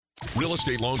Real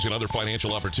estate loans and other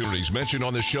financial opportunities mentioned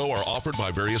on this show are offered by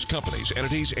various companies,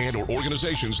 entities, and or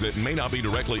organizations that may not be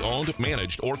directly owned,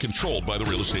 managed, or controlled by the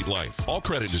Real Estate Life. All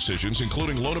credit decisions,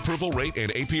 including loan approval rate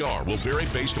and APR, will vary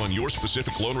based on your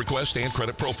specific loan request and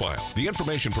credit profile. The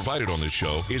information provided on this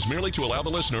show is merely to allow the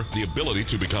listener the ability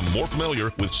to become more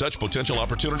familiar with such potential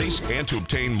opportunities and to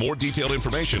obtain more detailed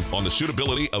information on the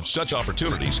suitability of such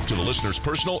opportunities to the listener's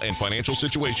personal and financial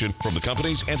situation from the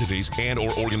companies, entities, and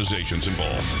or organizations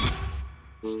involved.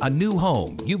 A new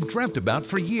home you've dreamt about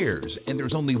for years, and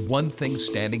there's only one thing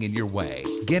standing in your way: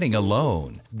 getting a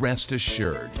loan. Rest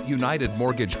assured, United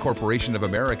Mortgage Corporation of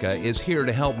America is here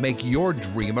to help make your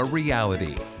dream a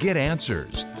reality. Get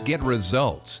answers, get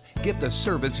results, get the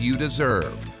service you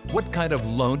deserve. What kind of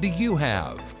loan do you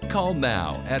have? Call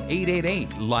now at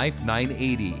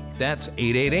 888-LIFE-980. That's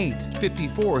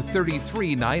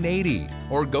 888-5433-980.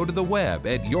 Or go to the web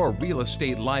at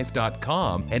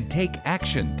yourrealestatelife.com and take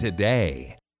action today.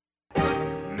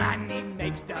 Money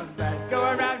makes the world go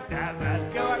around, the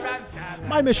world go around, the world.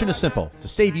 My mission is simple: to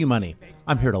save you money.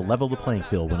 I'm here to level the playing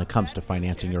field when it comes to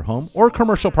financing your home or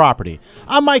commercial property.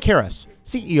 I'm Mike Harris,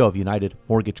 CEO of United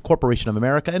Mortgage Corporation of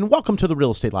America, and welcome to the Real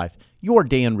Estate Life, your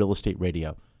day in real estate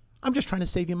radio. I'm just trying to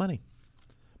save you money.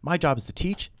 My job is to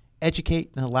teach, educate,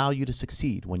 and allow you to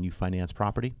succeed when you finance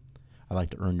property. I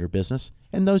like to earn your business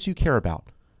and those you care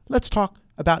about. Let's talk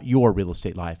about your real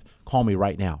estate life. Call me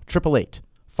right now,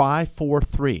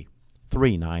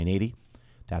 888-543-3980.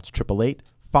 That's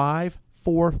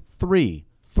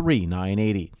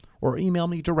 888-543-3980. Or email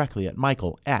me directly at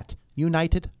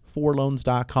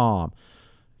michael@unitedforloans.com.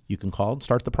 You can call and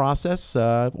start the process,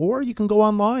 or you can go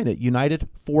online at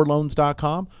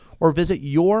unitedforloans.com or visit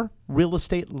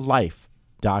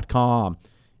yourrealestatelife.com.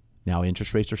 Now,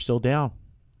 interest rates are still down.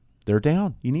 They're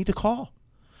down. You need to call.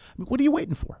 I mean, what are you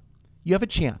waiting for? You have a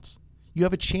chance. You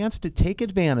have a chance to take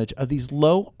advantage of these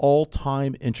low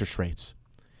all-time interest rates.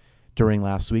 During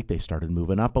last week, they started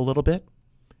moving up a little bit,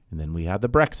 and then we had the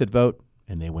Brexit vote,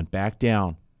 and they went back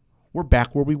down. We're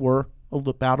back where we were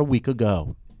about a week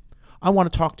ago. I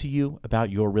want to talk to you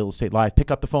about your real estate life. Pick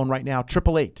up the phone right now,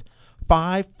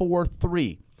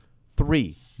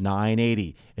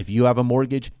 888-543-3980. If you have a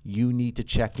mortgage, you need to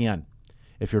check in.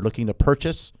 If you're looking to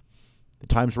purchase, the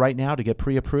time's right now to get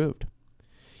pre-approved.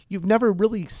 You've never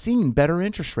really seen better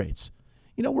interest rates.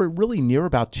 You know, we're really near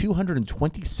about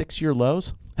 226-year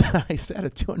lows. I said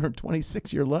it,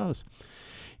 226-year lows.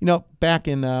 You know, back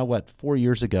in, 4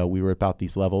 years ago, we were about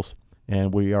these levels,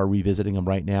 and we are revisiting them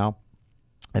right now.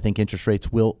 I think interest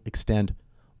rates will extend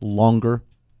longer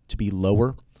to be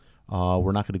lower.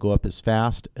 We're not going to go up as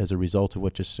fast as a result of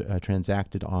what just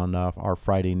transacted on our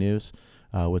Friday news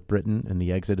with Britain and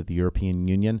the exit of the European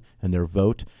Union and their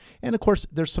vote. And, of course,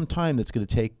 there's some time that's going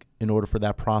to take in order for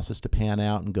that process to pan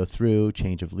out and go through,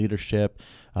 change of leadership,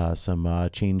 some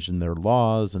change in their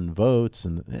laws and votes,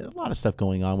 and a lot of stuff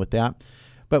going on with that.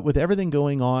 But with everything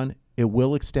going on, it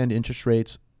will extend interest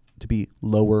rates to be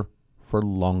lower for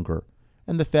longer.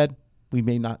 And the Fed, we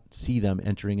may not see them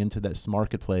entering into this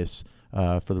marketplace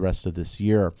for the rest of this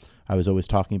year. I was always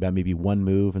talking about maybe one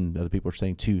move, and other people are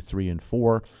saying 2, 3, and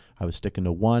 4. I was sticking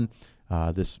to one.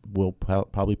 This will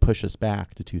probably push us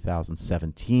back to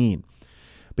 2017.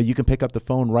 But you can pick up the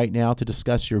phone right now to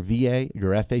discuss your VA,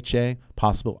 your FHA,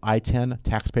 possible I-10,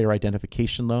 taxpayer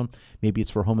identification loan. Maybe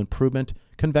it's for home improvement,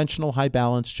 conventional, high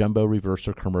balance, jumbo, reverse,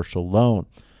 or commercial loan.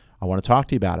 I want to talk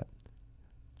to you about it.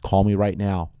 Call me right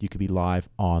now. You could be live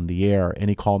on the air.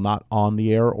 Any call not on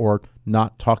the air or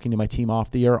not talking to my team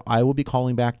off the air, I will be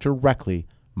calling back directly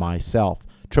myself.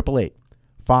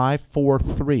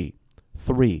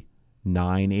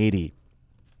 888-543-3980.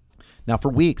 Now, for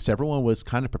weeks, everyone was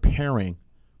kind of preparing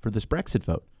for this Brexit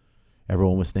vote.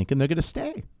 Everyone was thinking they're going to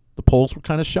stay. The polls were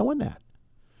kind of showing that.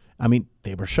 I mean,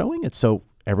 they were showing it. So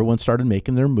everyone started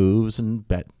making their moves and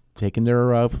taking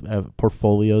their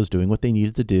portfolios, doing what they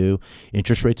needed to do.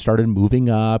 Interest rates started moving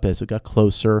up as it got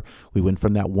closer. We went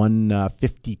from that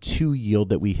 152 yield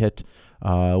that we hit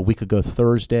a week ago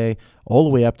Thursday, all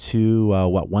the way up to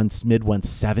mid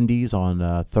 170s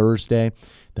on Thursday.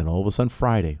 Then all of a sudden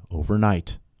Friday,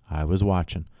 overnight, I was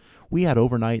watching. We had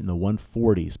overnight in the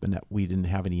 140s, but we didn't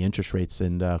have any interest rates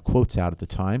and quotes out at the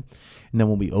time. And then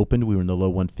when we opened, we were in the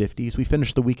low 150s. We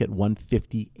finished the week at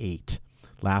 158.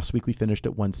 Last week, we finished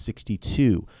at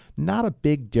 162. Not a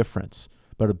big difference,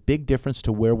 but a big difference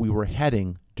to where we were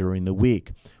heading during the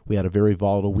week. We had a very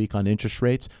volatile week on interest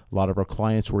rates. A lot of our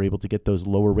clients were able to get those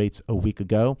lower rates a week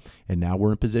ago, and now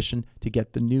we're in position to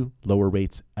get the new lower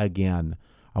rates again.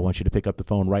 I want you to pick up the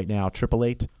phone right now,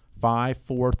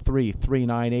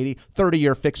 888-543-3980.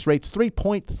 30-year fixed rates,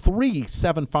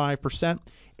 3.375%.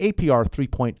 APR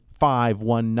 3.3%.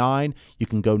 519. You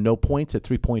can go no points at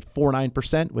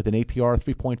 3.49% with an APR of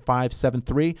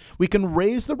 3.573. We can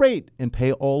raise the rate and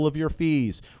pay all of your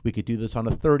fees. We could do this on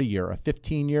a 30-year, a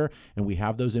 15-year, and we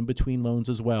have those in-between loans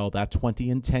as well, that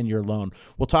 20 and 10-year loan.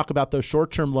 We'll talk about those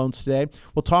short-term loans today.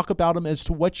 We'll talk about them as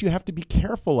to what you have to be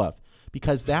careful of,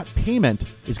 because that payment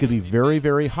is going to be very,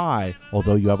 very high,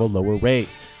 although you have a lower rate.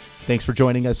 Thanks for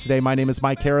joining us today. My name is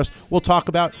Mike Harris. We'll talk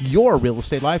about your real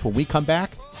estate life when we come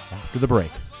back after the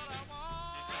break.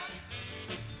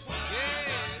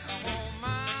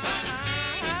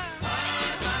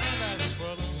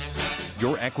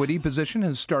 Your equity position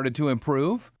has started to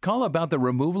improve? Call about the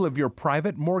removal of your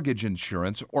private mortgage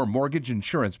insurance or mortgage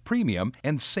insurance premium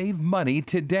and save money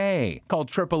today. Call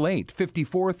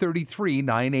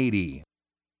 888-5433-980.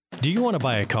 Do you want to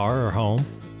buy a car or home?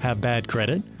 Have bad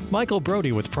credit? Michael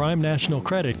Brody with Prime National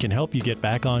Credit can help you get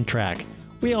back on track.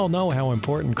 We all know how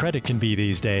important credit can be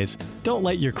these days. Don't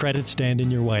let your credit stand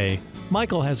in your way.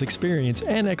 Michael has experience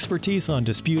and expertise on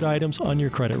dispute items on your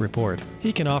credit report.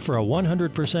 He can offer a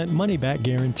 100% money-back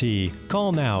guarantee.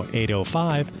 Call now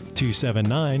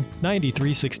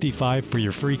 805-279-9365 for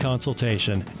your free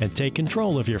consultation and take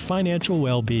control of your financial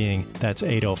well-being. That's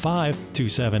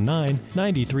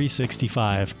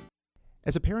 805-279-9365.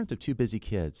 As a parent of two busy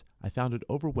kids, I found it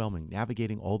overwhelming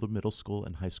navigating all the middle school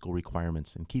and high school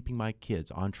requirements and keeping my kids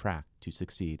on track to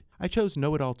succeed. I chose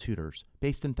Know It All Tutors,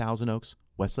 based in Thousand Oaks,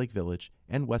 Westlake Village,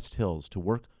 and West Hills, to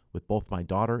work with both my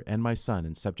daughter and my son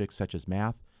in subjects such as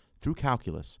math, through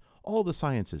calculus, all the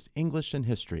sciences, English, and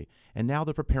history, and now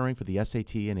they're preparing for the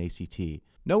SAT and ACT.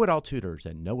 Know It All Tutors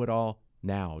at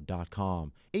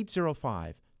knowitallnow.com.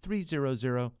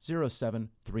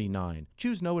 805-300-0739.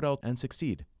 Choose Know It All and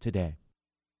succeed today.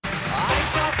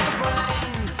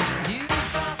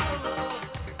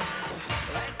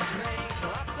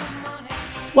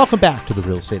 Welcome back to The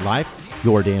Real Estate Life,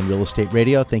 your day in real estate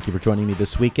radio. Thank you for joining me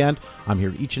this weekend. I'm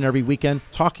here each and every weekend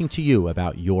talking to you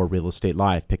about your real estate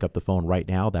life. Pick up the phone right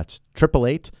now. That's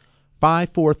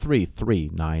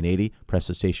 888-543-3980. Press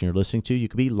the station you're listening to. You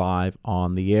could be live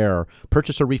on the air.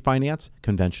 Purchase or refinance,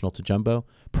 conventional to jumbo,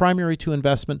 primary to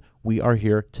investment. We are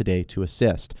here today to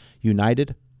assist.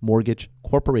 United Mortgage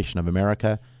Corporation of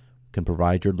America can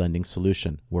provide your lending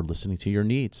solution. We're listening to your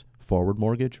needs. Forward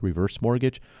mortgage, reverse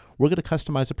mortgage. We're going to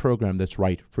customize a program that's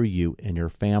right for you and your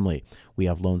family. We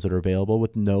have loans that are available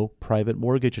with no private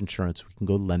mortgage insurance. We can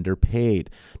go lender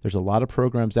paid. There's a lot of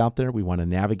programs out there. We want to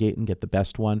navigate and get the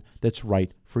best one that's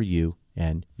right for you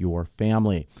and your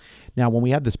family. Now, when we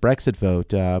had this Brexit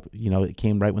vote, it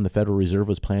came right when the Federal Reserve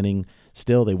was planning.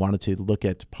 Still, they wanted to look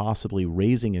at possibly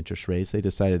raising interest rates. They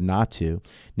decided not to.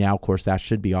 Now, of course, that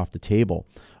should be off the table.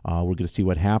 We're going to see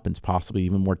what happens, possibly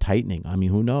even more tightening. I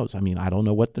mean, who knows? I mean, I don't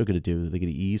know what they're going to do. Are they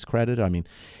going to ease credit? I mean,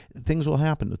 things will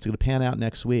happen. It's going to pan out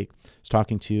next week. I was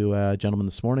talking to a gentleman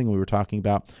this morning. We were talking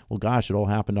about, well, gosh, it all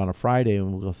happened on a Friday,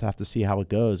 and we'll have to see how it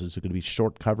goes. Is there going to be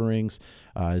short coverings?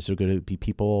 Is there going to be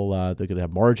people, they're going to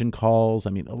have margin calls?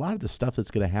 I mean, a lot of the stuff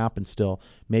that's going to happen still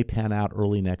may pan out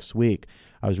early next week.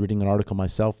 I was reading an article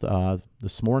myself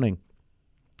this morning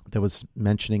that was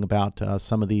mentioning about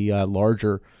some of the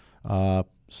larger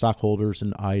stockholders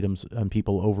and items and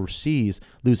people overseas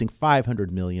losing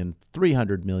 $500 million,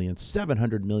 $300 million,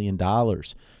 $700 million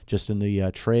just in the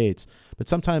trades. But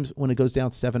sometimes when it goes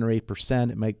down 7 or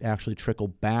 8%, it might actually trickle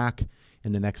back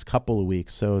in the next couple of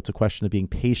weeks. So it's a question of being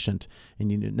patient,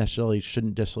 and you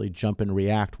shouldn't necessarily jump and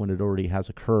react when it already has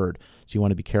occurred. So you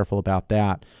want to be careful about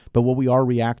that. But what we are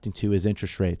reacting to is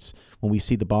interest rates. When we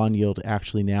see the bond yield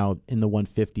actually now in the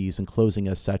 150s and closing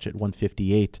as such at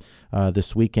 158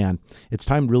 this weekend, it's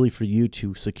time really for you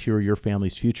to secure your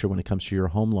family's future when it comes to your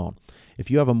home loan.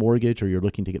 If you have a mortgage or you're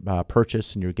looking to get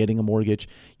purchase and you're getting a mortgage,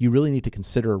 you really need to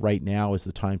consider right now is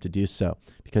the time to do so,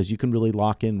 because you can really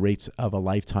lock in rates of a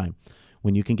lifetime.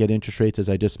 When you can get interest rates, as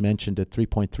I just mentioned, at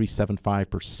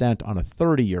 3.375% on a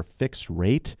 30-year fixed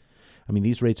rate, I mean,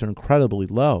 these rates are incredibly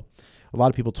low. A lot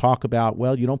of people talk about,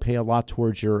 well, you don't pay a lot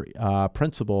towards your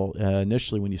principal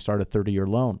initially when you start a 30-year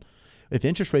loan. If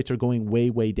interest rates are going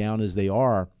way, way down as they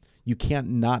are, you can't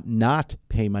not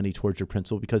pay money towards your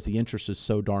principal because the interest is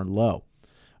so darn low.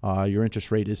 Your interest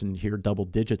rate isn't here double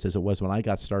digits as it was when I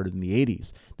got started in the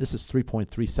 80s. This is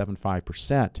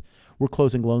 3.375%. We're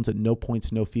closing loans at no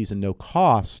points, no fees, and no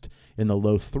cost in the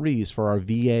low threes for our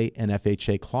VA and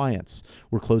FHA clients.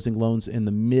 We're closing loans in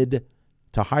the mid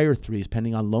to higher threes,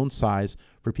 depending on loan size,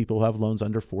 for people who have loans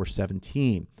under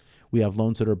 417. We have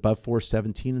loans that are above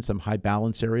 417 in some high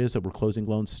balance areas that we're closing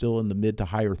loans still in the mid to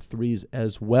higher threes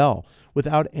as well,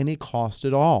 without any cost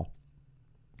at all.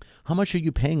 How much are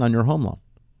you paying on your home loan?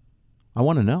 I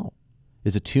want to know.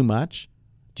 Is it too much?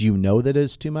 Do you know that it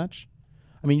is too much?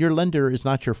 I mean, your lender is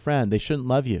not your friend. They shouldn't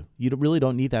love you. You really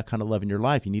don't need that kind of love in your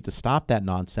life. You need to stop that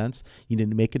nonsense. You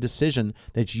need to make a decision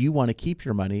that you want to keep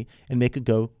your money and make it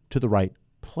go to the right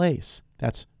place.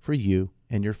 That's for you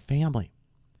and your family.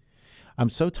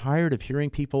 I'm so tired of hearing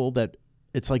people that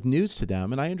it's like news to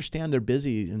them. And I understand they're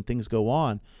busy and things go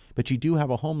on, but you do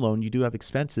have a home loan, you do have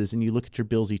expenses, and you look at your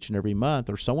bills each and every month,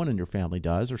 or someone in your family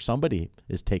does, or somebody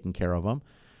is taking care of them.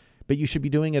 But you should be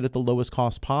doing it at the lowest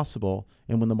cost possible.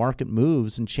 And when the market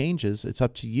moves and changes, it's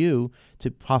up to you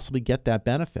to possibly get that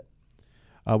benefit.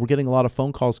 We're getting a lot of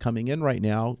phone calls coming in right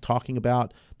now talking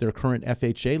about their current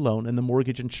FHA loan and the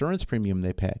mortgage insurance premium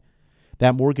they pay.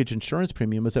 That mortgage insurance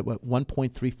premium is at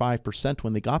 1.35%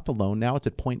 when they got the loan. Now it's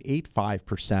at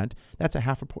 0.85%. That's a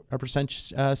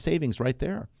 0.5% savings right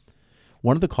there.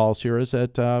 One of the calls here is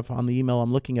at on the email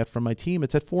I'm looking at from my team,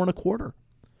 it's at 4.25%.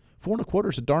 4.25%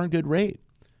 is a darn good rate.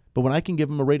 But when I can give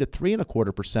them a rate at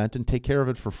 3.25% and take care of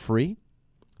it for free,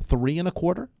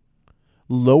 3.25%,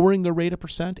 lowering the rate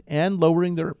 1% and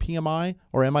lowering their PMI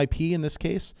or MIP in this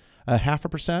case,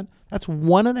 0.5%, that's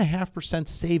 1.5%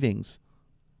 savings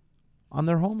on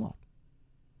their home loan,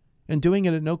 and doing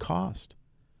it at no cost.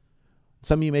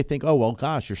 Some of you may think, oh, well,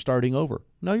 gosh, you're starting over.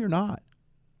 No, you're not.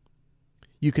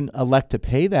 You can elect to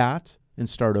pay that and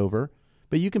start over,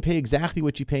 but you can pay exactly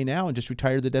what you pay now and just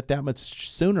retire the debt that much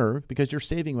sooner because you're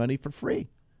saving money for free.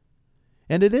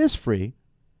 And it is free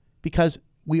because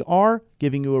we are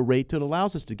giving you a rate that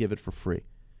allows us to give it for free.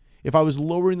 If I was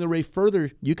lowering the rate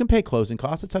further, you can pay closing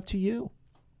costs. It's up to you.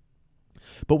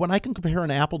 But when I can compare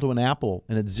an apple to an apple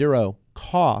and it's zero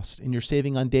cost and you're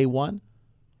saving on day one,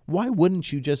 why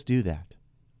wouldn't you just do that?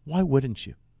 Why wouldn't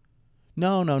you?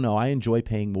 No. I enjoy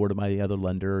paying more to my other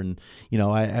lender, and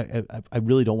I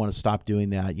really don't want to stop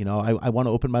doing that. I want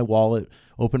to open my wallet,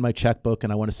 open my checkbook,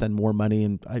 and I want to send more money.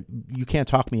 And you can't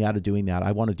talk me out of doing that.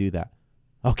 I want to do that.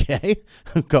 Okay,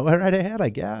 go right ahead. I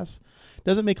guess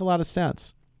doesn't make a lot of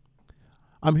sense.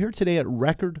 I'm here today at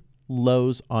record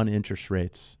lows on interest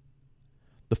rates.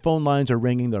 The phone lines are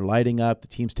ringing. They're lighting up. The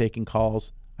team's taking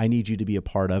calls. I need you to be a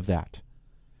part of that.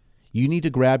 You need to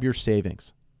grab your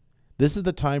savings. This is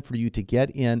the time for you to get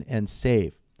in and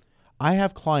save. I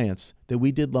have clients that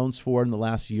we did loans for in the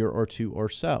last year or two or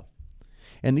so.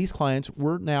 And these clients,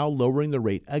 we're now lowering the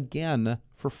rate again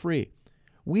for free.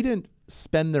 We didn't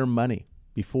spend their money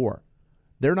before.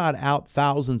 They're not out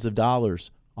thousands of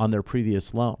dollars on their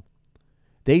previous loan.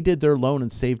 They did their loan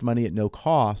and saved money at no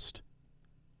cost.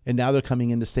 And now they're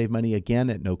coming in to save money again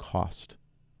at no cost.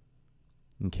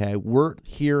 Okay, we're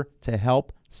here to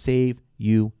help save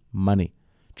you money.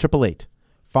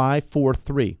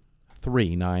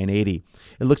 888-543-3980.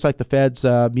 It looks like the Fed's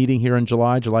meeting here in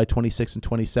July 26th and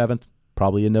 27th,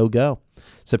 probably a no-go.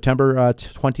 September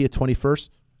 20th, 21st,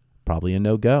 probably a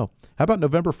no-go. How about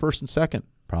November 1st and 2nd?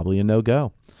 Probably a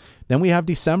no-go. Then we have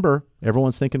December.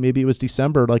 Everyone's thinking maybe it was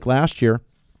December like last year.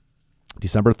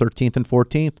 December 13th and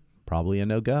 14th, probably a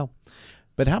no-go.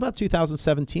 But how about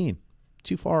 2017?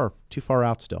 Too far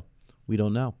out still. We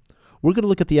don't know. We're going to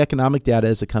look at the economic data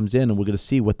as it comes in, and we're going to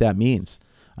see what that means.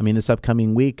 I mean, this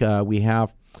upcoming week, we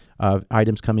have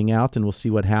items coming out, and we'll see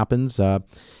what happens. A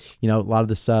lot of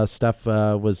this stuff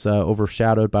was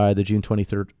overshadowed by the June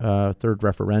 23rd third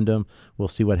referendum. We'll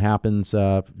see what happens,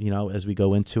 as we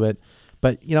go into it.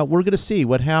 But, we're going to see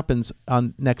what happens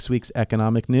on next week's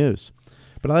economic news.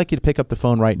 But I'd like you to pick up the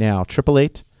phone right now,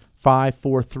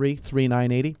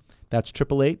 888-543-3980. That's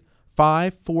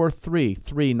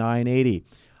 888-543-3980. I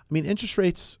mean, interest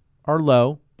rates are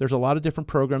low. There's a lot of different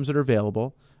programs that are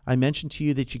available. I mentioned to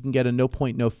you that you can get a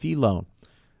no-point, no-fee loan.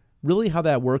 Really how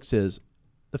that works is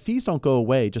the fees don't go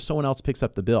away, just someone else picks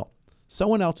up the bill.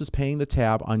 Someone else is paying the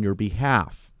tab on your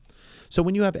behalf. So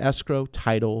when you have escrow,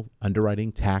 title,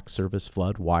 underwriting, tax, service,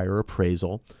 flood, wire,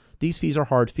 appraisal, these fees are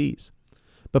hard fees.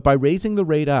 But by raising the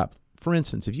rate up, for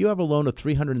instance, if you have a loan of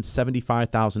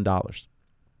 $375,000,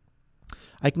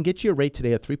 I can get you a rate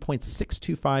today at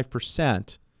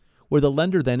 3.625%, where the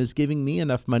lender then is giving me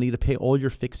enough money to pay all your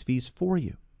fixed fees for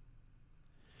you.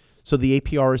 So the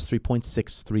APR is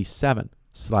 3.637,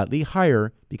 slightly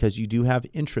higher because you do have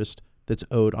interest that's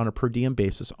owed on a per diem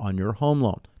basis on your home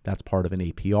loan. That's part of an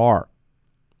APR.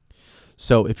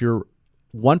 So if you're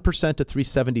 1% to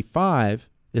 375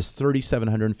 is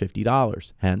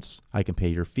 $3,750. Hence, I can pay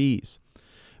your fees.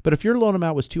 But if your loan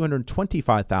amount was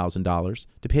 $225,000,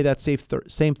 to pay that same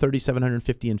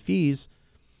 $3,750 in fees,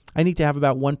 I need to have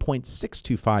about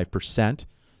 1.625%.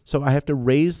 So I have to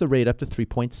raise the rate up to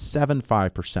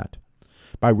 3.75%.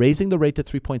 By raising the rate to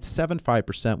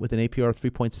 3.75% with an APR of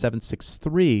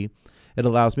 3.763, it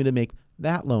allows me to make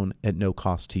that loan at no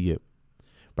cost to you.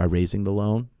 by raising the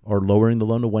loan or lowering the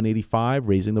loan to 185,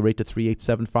 raising the rate to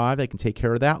 3875, I can take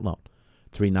care of that loan.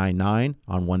 399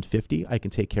 on 150, I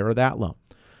can take care of that loan.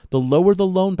 The lower the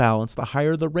loan balance, the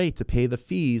higher the rate to pay the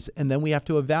fees, and then we have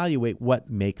to evaluate what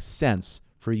makes sense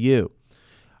for you.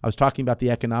 I was talking about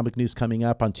the economic news coming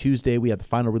up. On Tuesday, we had the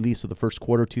final release of the first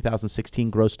quarter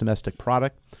 2016 gross domestic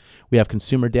product. We have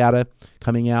consumer data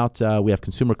coming out. We have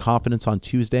consumer confidence on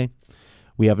Tuesday.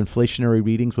 We have inflationary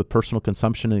readings with personal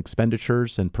consumption and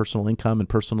expenditures and personal income and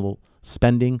personal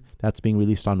spending. That's being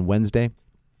released on Wednesday.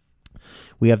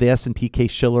 We have the S&P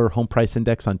Case-Shiller Home Price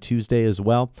Index on Tuesday as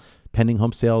well. Pending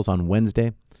home sales on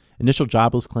Wednesday. Initial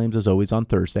jobless claims, as always, on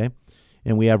Thursday.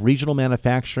 And we have regional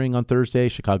manufacturing on Thursday,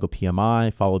 Chicago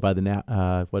PMI, followed by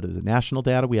the national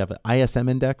data. We have an ISM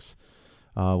index.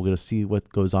 We're going to see what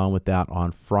goes on with that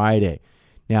on Friday.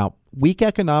 Now, weak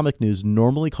economic news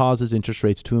normally causes interest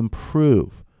rates to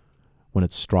improve. When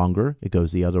it's stronger, it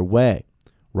goes the other way.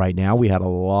 Right now, we had a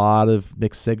lot of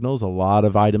mixed signals, a lot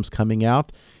of items coming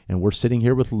out, and we're sitting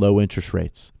here with low interest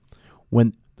rates.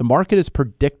 When the market is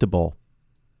predictable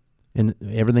and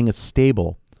everything is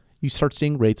stable, you start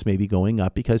seeing rates maybe going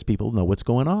up because people know what's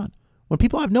going on. When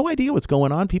people have no idea what's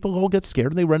going on, people all get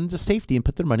scared and they run into safety and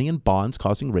put their money in bonds,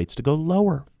 causing rates to go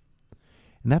lower.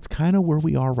 And that's kind of where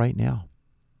we are right now.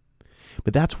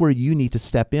 But that's where you need to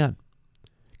step in.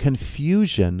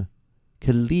 Confusion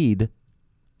can lead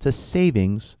to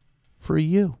savings for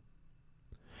you.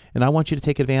 And I want you to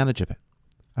take advantage of it.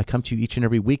 I come to you each and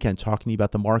every weekend talking to you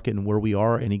about the market and where we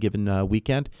are any given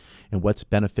weekend and what's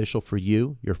beneficial for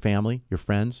you, your family, your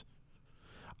friends.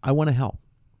 I want to help.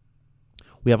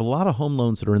 We have a lot of home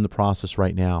loans that are in the process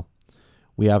right now.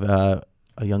 We have a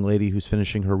young lady who's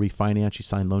finishing her refinance. She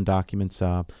signed loan documents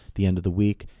at the end of the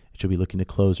week. She'll be looking to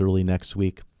close early next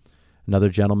week. Another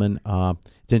gentleman,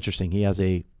 it's interesting. He has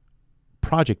a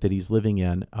project that he's living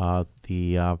in,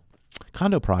 the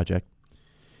condo project.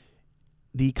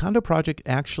 The condo project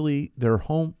actually,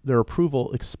 their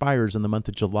approval expires in the month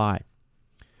of July.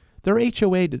 Their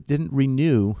HOA didn't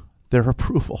renew their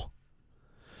approval.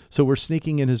 So we're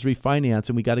sneaking in his refinance,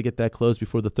 and we got to get that closed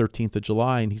before the 13th of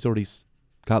July, and he's already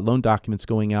got loan documents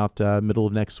going out middle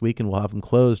of next week, and we'll have them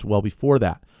closed well before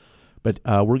that. But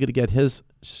we're going to get his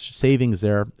savings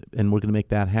there, and we're going to make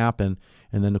that happen.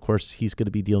 And then, of course, he's going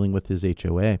to be dealing with his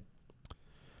HOA.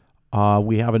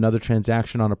 We have another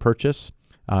transaction on a purchase.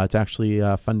 It's actually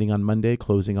funding on Monday,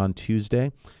 closing on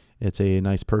Tuesday. It's a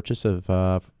nice purchase of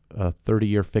a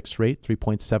 30-year fixed rate,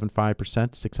 3.75%,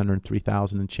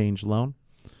 $603,000 and change loan.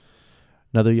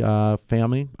 Another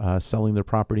family selling their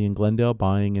property in Glendale,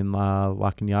 buying in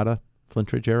La Cañada,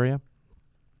 Flintridge area.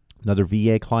 Another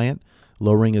VA client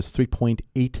lowering his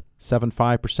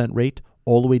 3.875% rate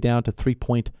all the way down to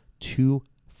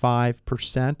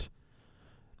 3.25%.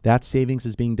 That savings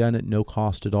is being done at no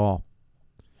cost at all.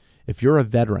 If you're a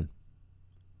veteran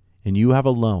and you have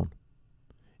a loan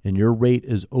and your rate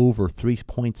is over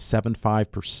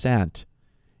 3.75%,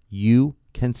 you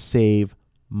can save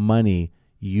money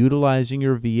utilizing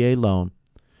your VA loan.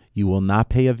 You will not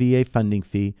pay a VA funding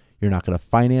fee. You're not going to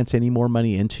finance any more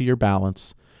money into your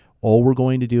balance. All we're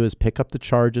going to do is pick up the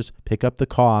charges, pick up the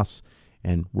costs,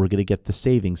 and we're going to get the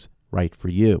savings right for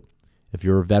you. If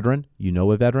you're a veteran, you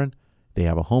know a veteran, they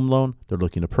have a home loan, they're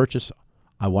looking to purchase,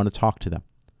 I want to talk to them.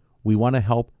 We want to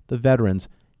help the veterans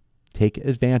take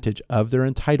advantage of their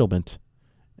entitlement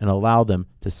and allow them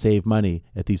to save money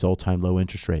at these all-time low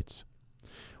interest rates.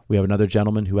 We have another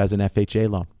gentleman who has an FHA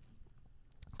loan.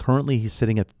 Currently, he's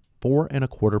sitting at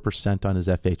 4.25% on his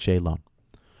FHA loan.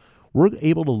 We're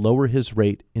able to lower his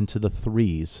rate into the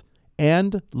 3s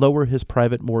and lower his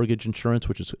private mortgage insurance,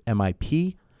 which is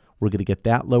MIP. We're going to get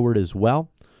that lowered as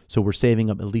well. So we're saving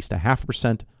up at least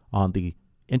 0.5% on the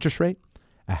interest rate,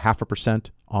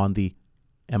 0.5% on the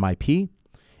MIP.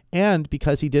 And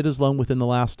because he did his loan within the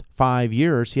last 5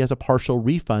 years, he has a partial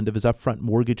refund of his upfront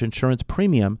mortgage insurance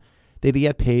premium that he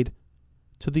had paid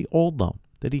to the old loan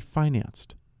that he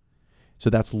financed. So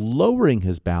that's lowering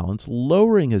his balance,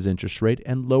 lowering his interest rate,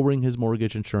 and lowering his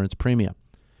mortgage insurance premium.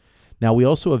 Now, we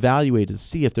also evaluated to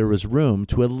see if there was room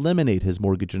to eliminate his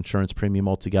mortgage insurance premium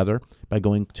altogether by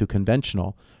going to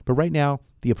conventional. But right now,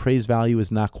 the appraised value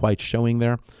is not quite showing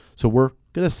there. So we're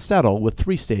going to settle with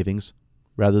 3 savings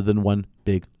rather than one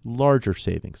big, larger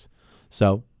savings.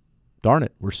 So, darn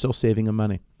it, we're still saving him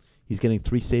money. He's getting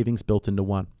 3 savings built into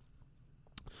one.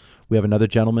 We have another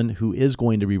gentleman who is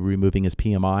going to be removing his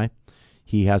PMI.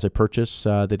 He has a purchase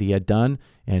that he had done,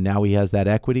 and now he has that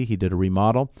equity. He did a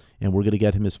remodel, and we're going to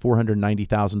get him his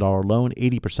 $490,000 loan,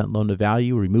 80% loan to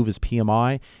value, remove his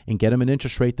PMI, and get him an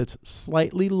interest rate that's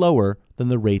slightly lower than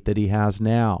the rate that he has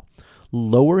now.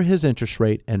 lower his interest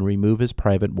rate, and remove his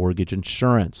private mortgage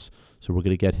insurance. So we're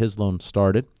going to get his loan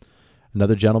started.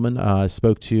 Another gentleman I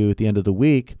spoke to at the end of the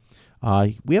week,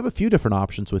 we have a few different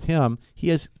options with him.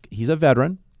 He's a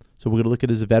veteran, so we're going to look at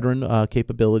his veteran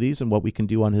capabilities and what we can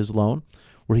do on his loan.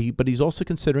 But he's also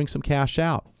considering some cash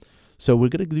out. So we're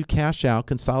going to do cash out,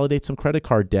 consolidate some credit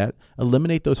card debt,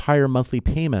 eliminate those higher monthly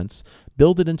payments,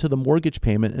 build it into the mortgage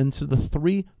payment, into the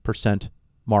 3%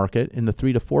 market, in the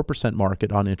 3 to 4%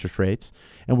 market on interest rates,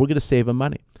 and we're going to save him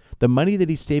money. The money that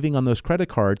he's saving on those credit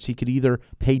cards, he could either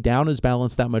pay down his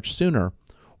balance that much sooner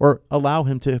or allow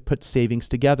him to put savings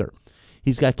together.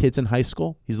 He's got kids in high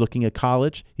school. He's looking at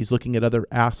college. He's looking at other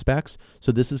aspects.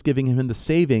 So this is giving him the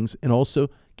savings and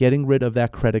also getting rid of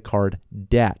that credit card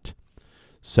debt.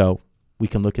 So we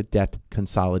can look at debt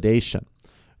consolidation.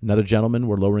 Another gentleman,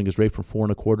 we're lowering his rate from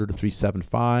 4.25% to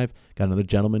 3.75%. Got another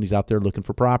gentleman, he's out there looking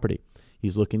for property.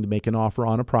 He's looking to make an offer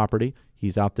on a property.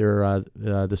 He's out there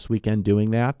this weekend doing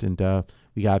that, and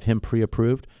we have him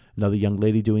pre-approved. Another young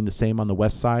lady doing the same on the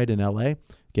west side in LA,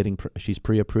 she's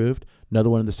pre-approved.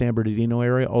 Another one in the San Bernardino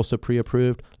area, also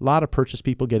pre-approved. A lot of purchase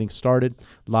people getting started,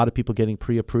 a lot of people getting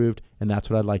pre-approved, and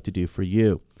that's what I'd like to do for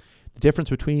you. The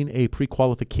difference between a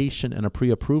pre-qualification and a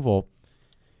pre-approval,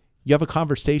 you have a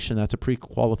conversation, that's a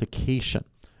pre-qualification.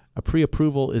 A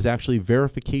pre-approval is actually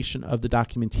verification of the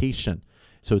documentation.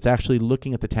 So it's actually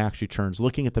looking at the tax returns,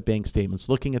 looking at the bank statements,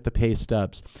 looking at the pay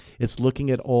stubs. It's looking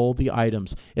at all the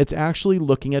items. It's actually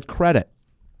looking at credit.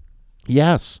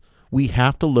 Yes, we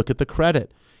have to look at the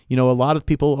credit. You know, a lot of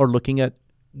people are looking at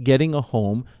getting a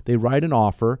home. They write an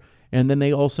offer, and then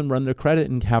they also run their credit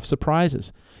and have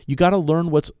surprises. You got to learn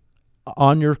what's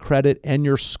on your credit and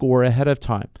your score ahead of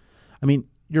time. I mean,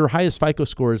 your highest FICO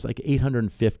score is like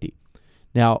 850.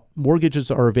 Now, mortgages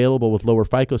are available with lower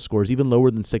FICO scores, even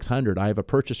lower than 600. I have a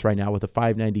purchase right now with a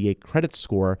 598 credit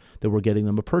score that we're getting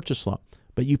them a purchase loan.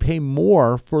 But you pay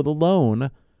more for the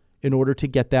loan in order to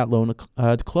get that loan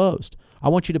closed. I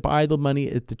want you to buy the money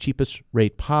at the cheapest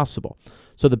rate possible.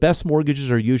 So the best mortgages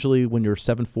are usually when you're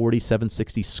 740,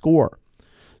 760 score.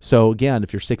 So again,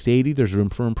 if you're 680, there's room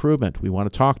for improvement. We want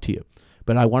to talk to you.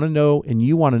 But I want to know, and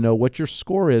you want to know what your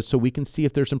score is so we can see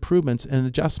if there's improvements and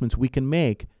adjustments we can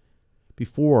make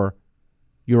before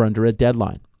you're under a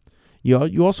deadline.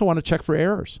 You also want to check for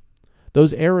errors.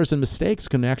 Those errors and mistakes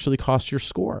can actually cost your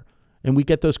score. And we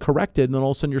get those corrected, and then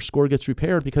all of a sudden your score gets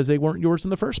repaired because they weren't yours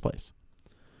in the first place.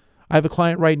 I have a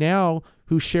client right now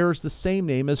who shares the same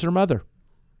name as her mother.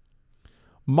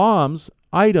 Mom's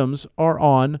items are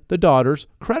on the daughter's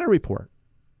credit report.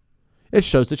 It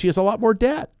shows that she has a lot more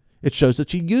debt. It shows that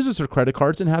she uses her credit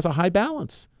cards and has a high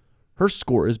balance. Her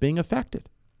score is being affected.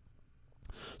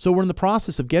 So we're in the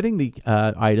process of getting the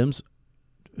items,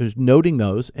 noting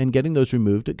those, and getting those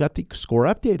removed. Got the score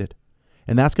updated.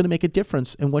 And that's going to make a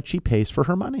difference in what she pays for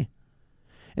her money.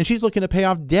 And she's looking to pay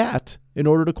off debt in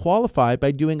order to qualify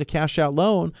by doing a cash out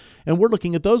loan. And we're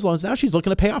looking at those loans. Now she's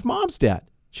looking to pay off mom's debt.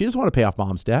 She doesn't want to pay off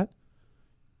mom's debt.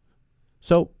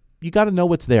 So you got to know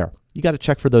what's there. You got to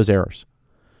check for those errors.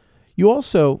 You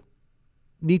also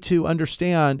need to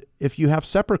understand, if you have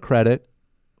separate credit,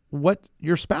 what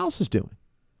your spouse is doing.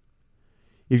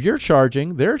 If you're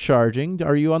charging, they're charging,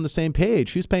 are you on the same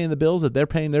page? Who's paying the bills? If they're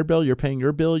paying their bill, you're paying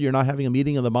your bill, you're not having a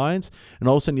meeting of the minds, and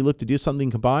all of a sudden you look to do something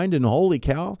combined, and holy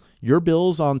cow, your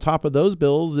bill's on top of those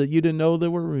bills that you didn't know there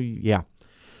were. Yeah.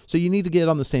 So you need to get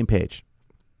on the same page.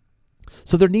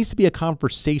 So there needs to be a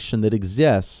conversation that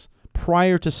exists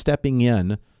prior to stepping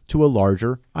in to a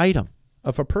larger item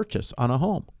of a purchase on a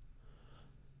home.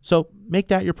 So make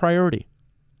that your priority.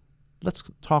 Let's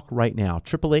talk right now.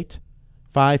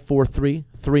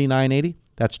 888-543-3980.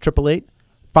 That's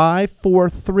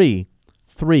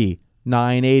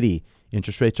 888-543-3980.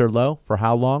 Interest rates are low. For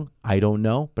how long? I don't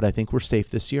know, but I think we're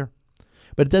safe this year.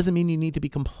 But it doesn't mean you need to be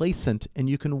complacent and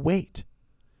you can wait,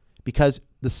 because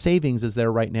the savings is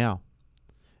there right now.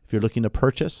 If you're looking to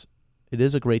purchase, it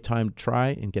is a great time to try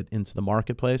and get into the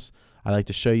marketplace. I like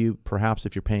to show you, perhaps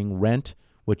if you're paying rent,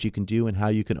 what you can do and how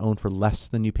you can own for less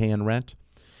than you pay in rent.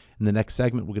 In the next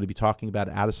segment, we're going to be talking about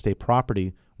out-of-state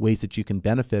property, ways that you can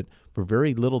benefit for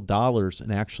very little dollars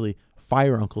and actually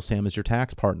fire Uncle Sam as your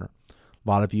tax partner. A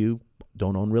lot of you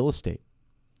don't own real estate.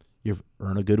 You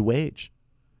earn a good wage,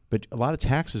 but a lot of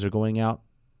taxes are going out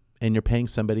and you're paying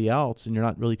somebody else and you're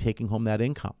not really taking home that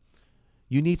income.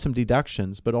 You need some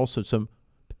deductions, but also some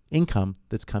income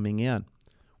that's coming in.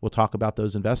 We'll talk about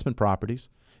those investment properties.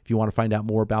 If you want to find out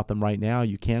more about them right now,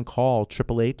 you can call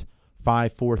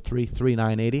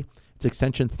 888-543-3980. It's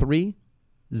extension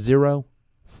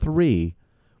 303.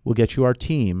 We'll get you our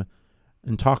team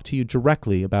and talk to you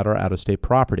directly about our out-of-state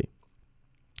property.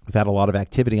 We've had a lot of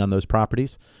activity on those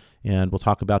properties, And we'll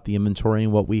talk about the inventory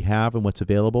and what we have and what's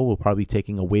available. We'll probably be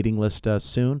taking a waiting list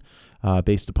soon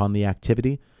based upon the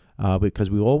activity because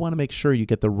we all want to make sure you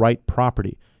get the right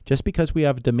property. Just because we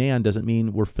have demand doesn't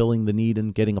mean we're filling the need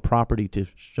and getting a property to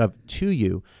shove to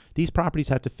you. These properties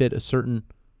have to fit a certain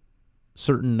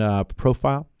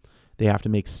profile. They have to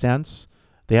make sense.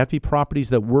 They have to be properties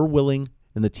that we're willing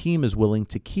and the team is willing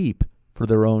to keep for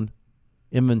their own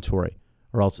inventory,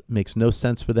 or else it makes no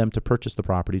sense for them to purchase the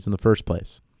properties in the first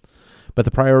place. But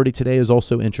the priority today is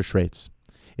also interest rates.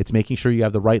 It's making sure you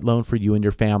have the right loan for you and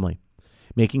your family,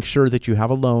 making sure that you have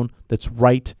a loan that's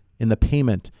right in the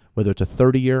payment, whether it's a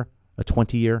 30-year, a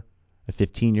 20-year, a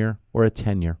 15-year, or a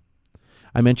 10-year.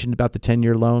 I mentioned about the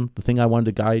 10-year loan. The thing I wanted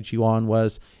to guide you on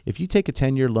was if you take a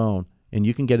 10-year loan and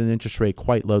you can get an interest rate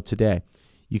quite low today,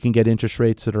 you can get interest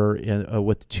rates that are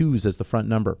with twos as the front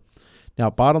number. Now,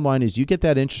 bottom line is you get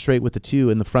that interest rate with the 2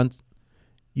 in the front.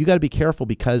 You got to be careful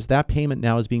because that payment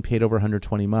now is being paid over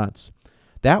 120 months.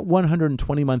 That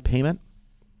 120-month payment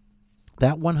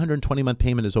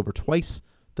is over twice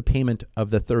the payment of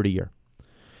the 30-year.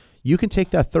 You can take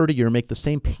that 30-year and make the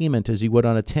same payment as you would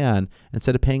on a 10.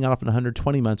 Instead of paying off in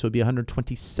 120 months, it would be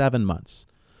 127 months.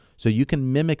 So you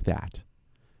can mimic that,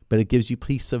 but it gives you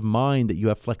peace of mind that you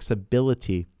have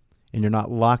flexibility and you're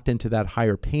not locked into that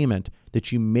higher payment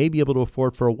that you may be able to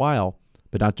afford for a while,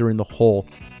 but not during the whole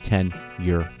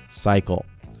 10-year cycle.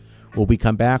 When we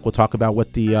come back, we'll talk about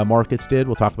what the markets did.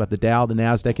 We'll talk about the Dow, the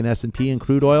NASDAQ, and S&P, and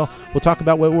crude oil. We'll talk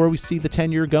about where we see the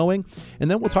 10-year going, and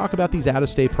then we'll talk about these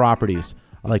out-of-state properties.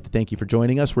 I'd like to thank you for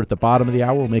joining us. We're at the bottom of the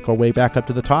hour. We'll make our way back up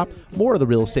to the top. More of the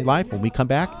Real Estate Life when we come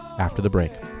back after the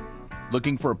break.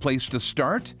 Looking for a place to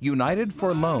start? United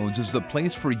for Loans is the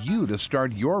place for you to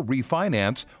start your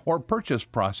refinance or purchase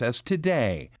process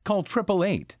today. Call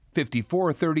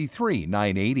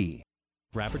 888-5433-980.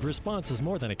 Rapid response is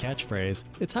more than a catchphrase.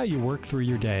 It's how you work through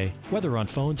your day. Whether on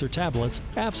phones or tablets,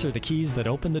 apps are the keys that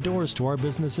open the doors to our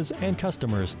businesses and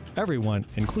customers. Everyone,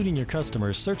 including your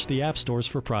customers, search the app stores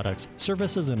for products,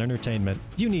 services, and entertainment.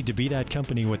 You need to be that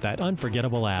company with that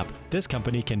unforgettable app. This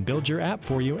company can build your app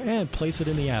for you and place it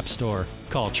in the App Store.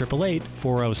 Call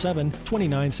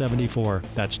 888-407-2974.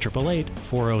 That's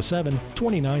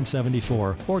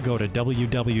 888-407-2974. Or go to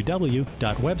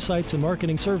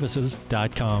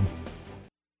www.websitesandmarketingservices.com.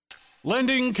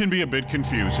 Lending can be a bit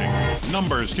confusing.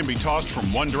 Numbers can be tossed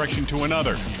from one direction to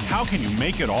another. How can you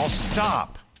make it all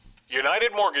stop? United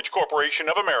Mortgage Corporation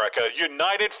of America,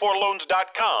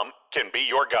 UnitedForLoans.com can be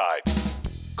your guide.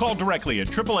 Call directly at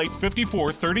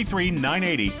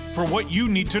 888-5433-980 for what you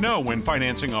need to know when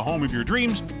financing a home of your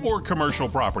dreams or commercial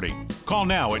property. Call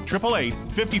now at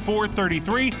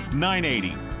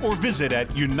 888-5433-980 or visit at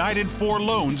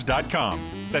UnitedForLoans.com.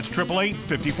 That's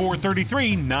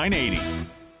 888-5433-980.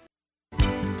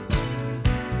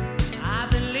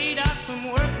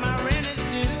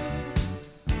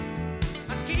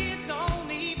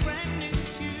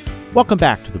 Welcome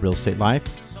back to the Real Estate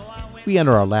Life. We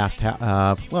enter our last half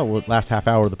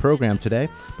hour of the program today,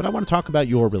 but I want to talk about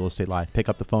your real estate life. Pick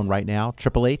up the phone right now,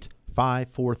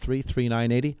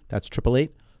 888-543-3980. That's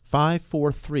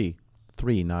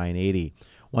 888-543-3980. I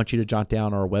want you to jot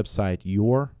down our website,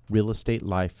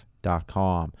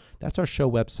 yourrealestatelife.com. That's our show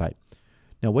website.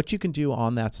 Now, what you can do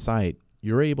on that site,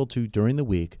 you're able to, during the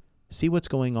week, see what's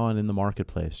going on in the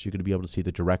marketplace. You're going to be able to see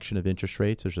the direction of interest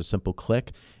rates. There's a simple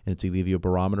click, and it's going to give you a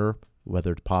barometer,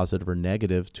 whether it's positive or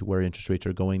negative, to where interest rates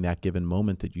are going that given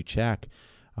moment that you check.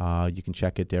 You can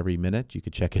check it every minute. You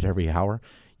can check it every hour.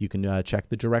 You can check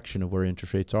the direction of where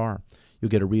interest rates are.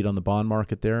 You'll get a read on the bond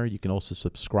market there. You can also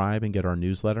subscribe and get our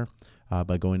newsletter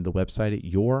by going to the website at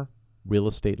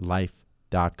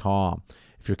yourrealestatelife.com.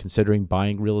 If you're considering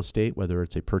buying real estate, whether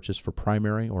it's a purchase for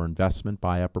primary or investment,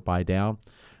 buy up or buy down,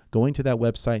 going to that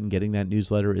website and getting that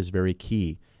newsletter is very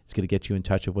key. It's going to get you in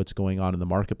touch with what's going on in the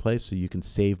marketplace so you can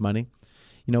save money.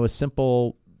 You know, a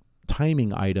simple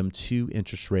timing item to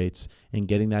interest rates and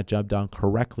getting that job done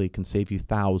correctly can save you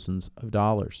thousands of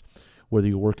dollars. Whether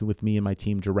you're working with me and my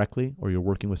team directly or you're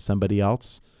working with somebody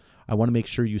else, I want to make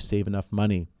sure you save enough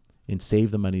money and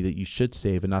save the money that you should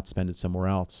save and not spend it somewhere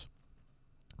else.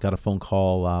 Got a phone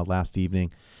call last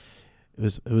evening.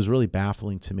 It was really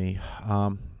baffling to me.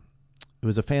 It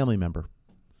was a family member.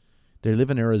 They live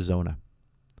in Arizona.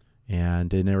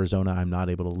 And in Arizona, I'm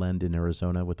not able to lend in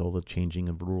Arizona with all the changing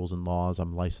of rules and laws.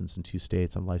 I'm licensed in 2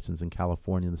 states. I'm licensed in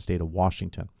California and the state of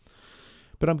Washington.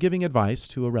 But I'm giving advice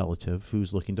to a relative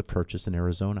who's looking to purchase in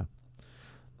Arizona.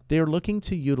 They're looking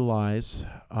to utilize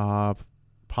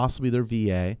possibly their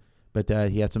VA, but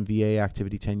he had some VA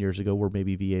activity 10 years ago where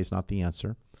maybe VA is not the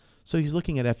answer. So he's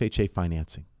looking at FHA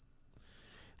financing.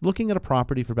 Looking at a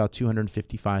property for about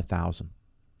 $255,000.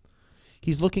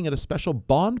 He's looking at a special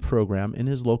bond program in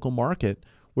his local market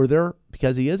where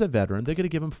because he is a veteran, they're going to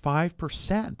give him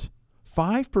 5%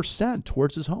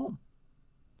 towards his home.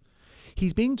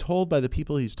 He's being told by the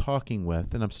people he's talking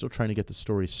with, and I'm still trying to get the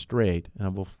story straight, and I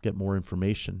will get more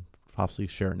information, possibly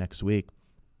share it next week,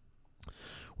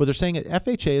 where they're saying that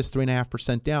FHA is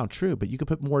 3.5% down. True, but you could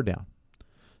put more down.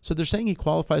 So they're saying he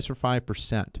qualifies for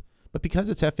 5%. But because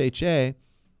it's FHA,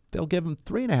 they'll give him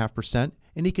 3.5%,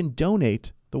 and he can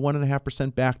donate the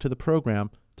 1.5% back to the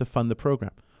program to fund the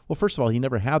program. Well, first of all, he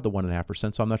never had the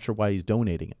 1.5%, so I'm not sure why he's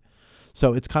donating it.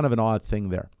 So it's kind of an odd thing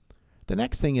there. The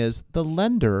next thing is the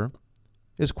lender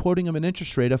is quoting him an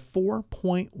interest rate of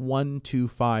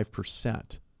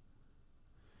 4.125%.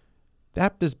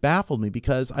 That just baffled me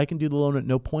because I can do the loan at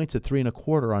no points at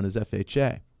 3.25% on his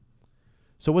FHA.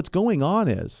 So what's going on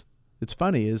is, it's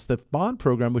funny, is the bond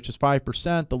program, which is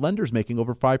 5%, the lender's making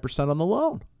over 5% on the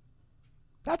loan.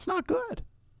 That's not good.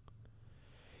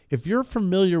 If you're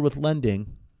familiar with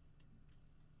lending,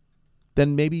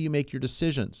 then maybe you make your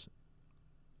decisions.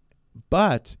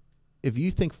 But if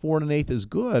you think 4 1/8 is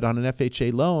good on an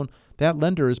FHA loan, that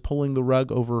lender is pulling the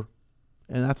rug over,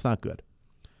 and that's not good.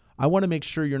 I want to make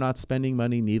sure you're not spending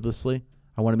money needlessly.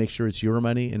 I want to make sure it's your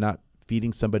money and not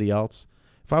feeding somebody else.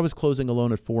 If I was closing a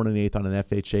loan at 4 1/8 on an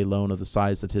FHA loan of the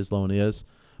size that his loan is,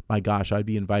 my gosh, I'd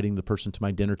be inviting the person to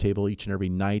my dinner table each and every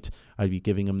night. I'd be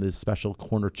giving him this special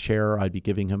corner chair. I'd be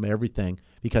giving him everything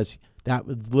because that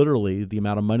was literally the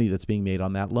amount of money that's being made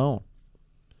on that loan.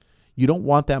 You don't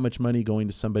want that much money going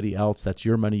to somebody else. That's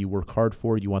your money you work hard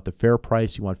for. You want the fair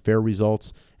price. You want fair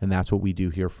results. And that's what we do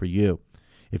here for you.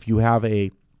 If you have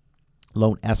a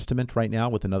loan estimate right now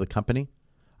with another company,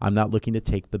 I'm not looking to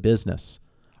take the business.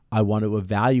 I want to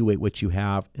evaluate what you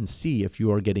have and see if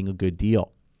you are getting a good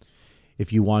deal.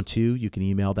 If you want to, you can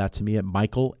email that to me at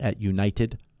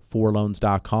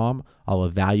michael@united4loans.com. I'll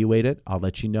evaluate it. I'll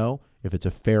let you know if it's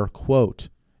a fair quote,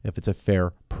 if it's a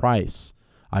fair price.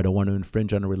 I don't want to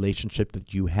infringe on a relationship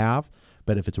that you have,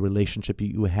 but if it's a relationship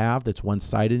that you have that's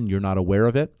one-sided and you're not aware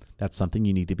of it, that's something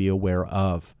you need to be aware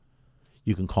of.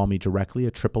 You can call me directly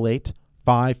at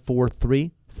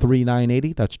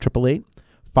 888-543-3980. That's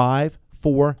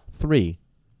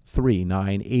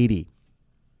 888-543-3980.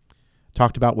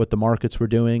 Talked about what the markets were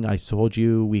doing. I told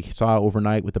you we saw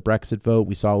overnight with the Brexit vote.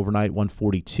 We saw overnight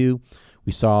 142.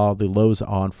 We saw the lows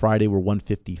on Friday were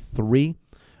 153.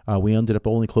 We ended up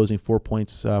only closing 4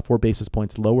 basis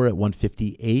points lower at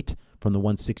 158 from the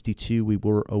 162 we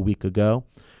were a week ago.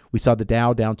 We saw the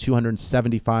Dow down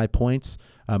 275 points,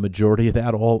 majority of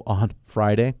that all on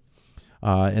Friday,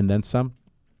 and then some.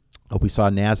 We saw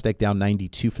NASDAQ down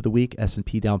 92 for the week,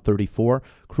 S&P down 34.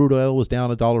 Crude oil was down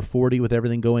 $1.40 with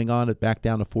everything going on. It back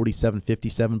down to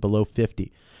 47.57, below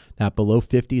 50. Now, below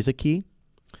 50 is a key.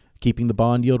 Keeping the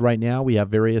bond yield right now, we have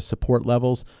various support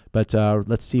levels, but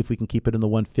let's see if we can keep it in the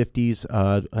 150s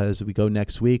as we go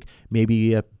next week.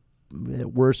 Maybe at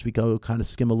worst, we go kind of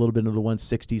skim a little bit into the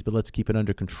 160s, but let's keep it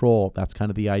under control. That's kind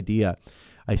of the idea.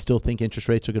 I still think interest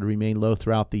rates are going to remain low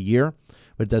throughout the year,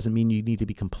 but it doesn't mean you need to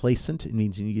be complacent. It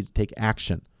means you need to take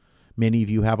action. Many of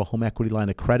you have a home equity line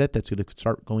of credit that's going to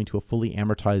start going to a fully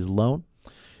amortized loan.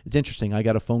 It's interesting. I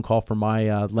got a phone call from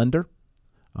my lender.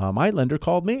 My lender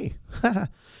called me.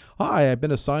 Hi, I've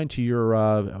been assigned to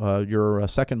your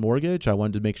second mortgage. I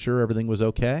wanted to make sure everything was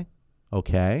okay.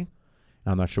 Okay.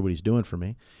 I'm not sure what he's doing for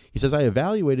me. He says, I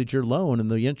evaluated your loan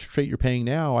and the interest rate you're paying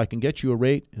now, I can get you a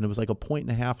rate, and it was like 1.5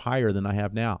 points higher than I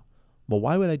have now. Well,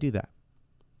 why would I do that?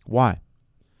 Why?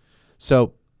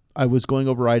 So I was going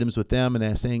over items with them and I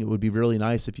was saying it would be really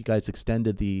nice if you guys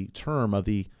extended the term of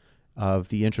the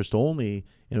interest only,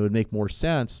 and it would make more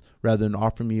sense rather than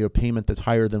offering me a payment that's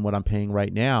higher than what I'm paying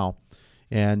right now.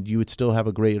 And you would still have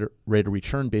a greater rate of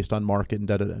return based on market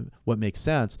and what makes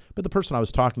sense. But the person I was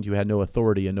talking to had no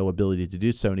authority and no ability to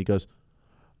do so. And he goes,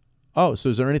 oh, so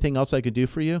is there anything else I could do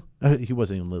for you? He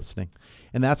wasn't even listening.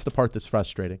 And that's the part that's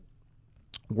frustrating.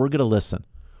 We're going to listen.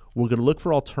 We're going to look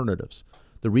for alternatives.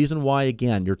 The reason why,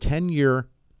 again, your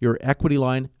equity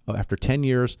line after 10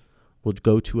 years will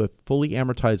go to a fully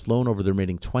amortized loan over the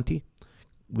remaining 20,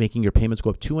 making your payments go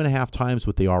up 2.5 times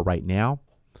what they are right now.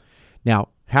 Now,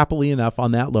 happily enough,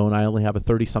 on that loan, I only have a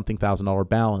 $30-something thousand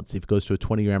balance. If it goes to a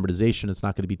 20-year amortization, it's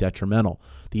not going to be detrimental.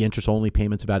 The interest-only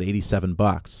payment's about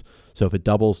 $87. So if it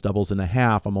doubles in a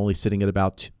half, I'm only sitting at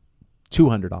about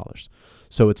 $200.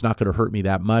 So it's not going to hurt me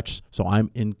that much. So I'm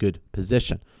in good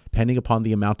position. Depending upon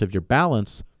the amount of your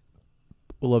balance,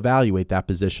 we'll evaluate that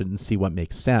position and see what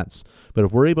makes sense. But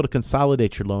if we're able to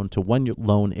consolidate your loan to one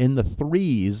loan in the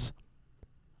 3s,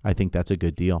 I think that's a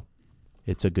good deal.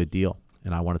 It's a good deal.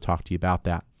 And I want to talk to you about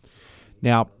that.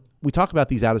 Now, we talk about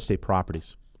these out-of-state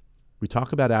properties. We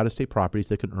talk about out-of-state properties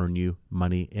that can earn you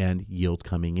money and yield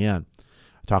coming in.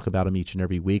 I talk about them each and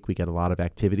every week. We get a lot of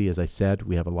activity. As I said,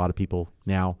 we have a lot of people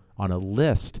now on a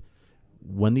list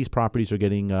when these properties are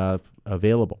getting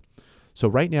available. So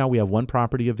right now we have one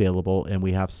property available, and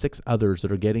we have 6 others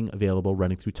that are getting available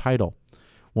running through title.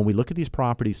 When we look at these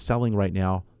properties selling right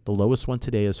now, the lowest one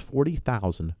today is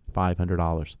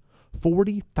 $40,500.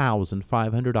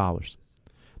 $40,500.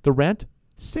 The rent,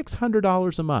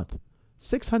 $600 a month.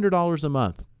 $600 a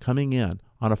month coming in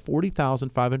on a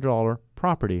 $40,500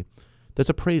 property that's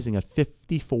appraising at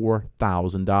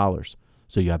 $54,000.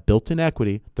 So you have built-in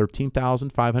equity,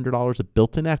 $13,500 of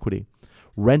built-in equity,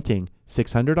 renting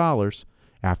 $600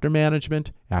 after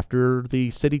management, after the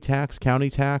city tax, county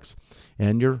tax,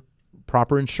 and your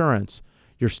proper insurance.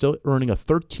 You're still earning a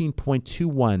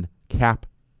 13.21 cap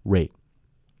rate.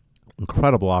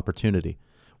 Incredible opportunity.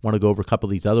 Want to go over a couple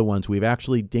of these other ones. We've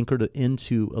actually dinkered it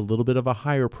into a little bit of a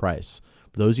higher price.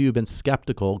 For those of you who've been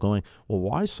skeptical, going, well,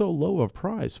 why so low of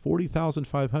price?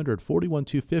 $40,500,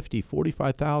 $41,250,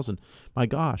 $45,000. My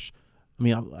gosh. I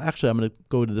mean, I'm going to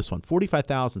go to this one.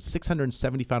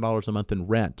 $45,675 a month in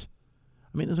rent.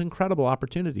 I mean, it's an incredible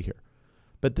opportunity here.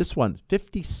 But this one,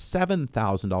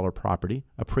 $57,000 property,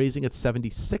 appraising at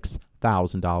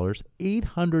 $76,000,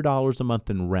 $800 a month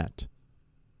in rent.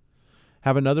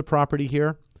 Have another property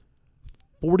here,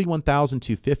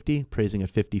 $41,250, appraising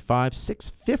at $55,000,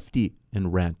 $650 in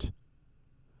rent.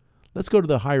 Let's go to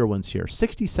the higher ones here.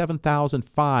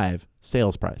 $67,500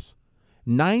 sales price,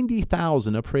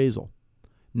 $90,000 appraisal,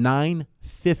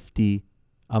 $950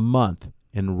 a month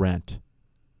in rent.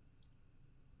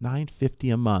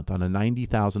 $950 a month on a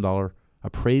 $90,000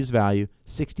 appraised value,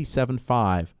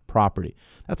 $67,500 property.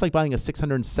 That's like buying a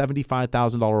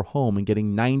 $675,000 home and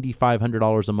getting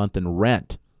 $9,500 a month in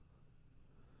rent.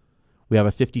 We have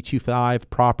a $52,500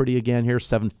 property again here,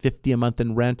 $750 a month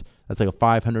in rent. That's like a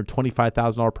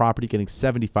 $525,000 property getting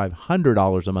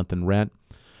 $7,500 a month in rent.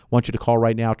 I want you to call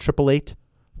right now,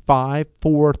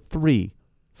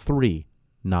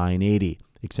 888-543-3980,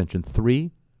 extension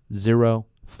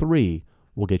 303.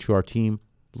 We'll get you our team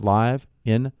live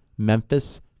in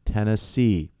Memphis,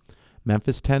 Tennessee.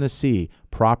 Memphis, Tennessee.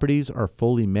 Properties are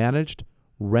fully managed,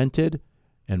 rented,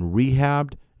 and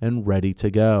rehabbed and ready to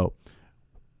go.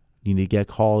 You need to get a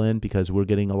call in because we're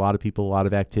getting a lot of people, a lot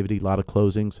of activity, a lot of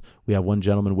closings. We have one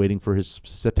gentleman waiting for his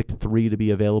specific 3 to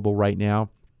be available right now.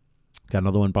 Got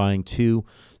another one buying 2.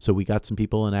 So we got some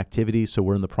people in activity. So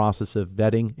we're in the process of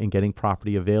vetting and getting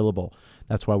property available.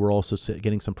 That's why we're also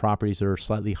getting some properties that are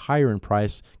slightly higher in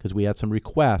price because we had some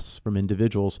requests from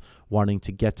individuals wanting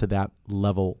to get to that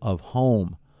level of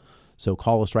home. So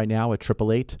call us right now at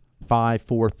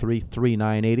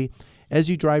 888-543-3980. As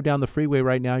you drive down the freeway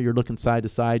right now, you're looking side to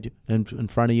side, and in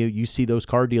front of you, you see those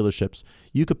car dealerships.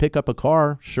 You could pick up a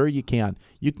car. Sure, you can.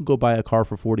 You can go buy a car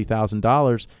for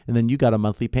 $40,000, and then you got a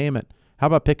monthly payment. How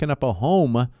about picking up a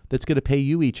home that's going to pay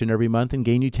you each and every month and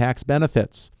gain you tax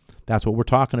benefits? That's what we're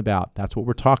talking about. That's what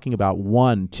we're talking about.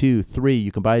 1, 2, 3.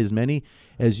 You can buy as many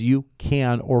as you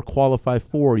can or qualify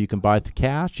for. You can buy through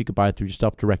cash. You can buy through your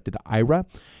self-directed IRA.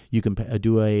 You can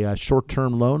do a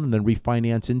short-term loan and then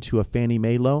refinance into a Fannie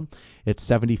Mae loan. It's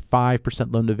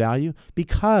 75% loan to value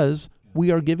because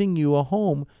we are giving you a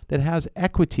home that has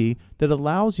equity that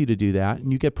allows you to do that,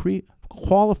 and you get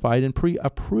pre-qualified and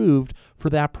pre-approved for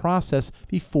that process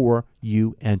before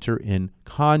you enter in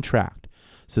contract.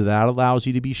 So that allows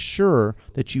you to be sure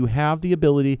that you have the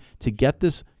ability to get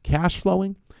this cash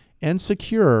flowing and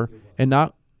secure and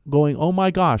not going, oh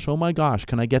my gosh,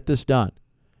 can I get this done?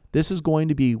 This is going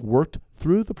to be worked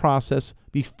through the process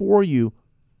before you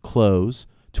close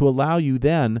to allow you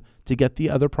then to get the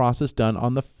other process done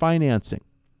on the financing.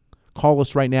 Call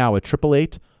us right now at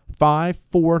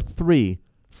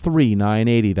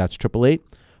 888-543-3980. That's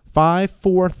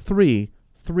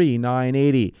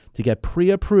 888-543-3980 to get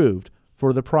pre-approved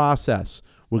for the process.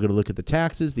 We're going to look at the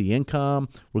taxes, the income.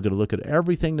 We're going to look at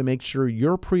everything to make sure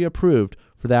you're pre-approved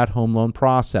for that home loan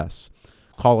process.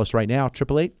 Call us right now,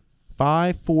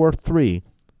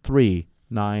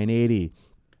 888-543-3980.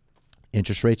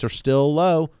 Interest rates are still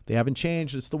low. They haven't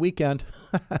changed. It's the weekend.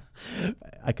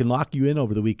 I can lock you in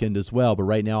over the weekend as well, but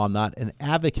right now I'm not an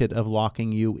advocate of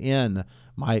locking you in.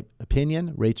 My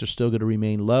opinion, rates are still going to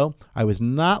remain low. I was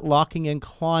not locking in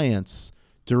clients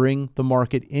during the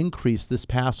market increase this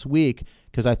past week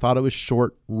because I thought it was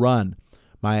short run.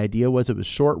 My idea was it was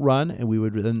short run and we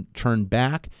would then turn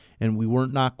back and we were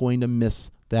not going to miss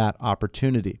that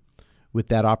opportunity. With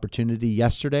that opportunity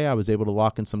yesterday, I was able to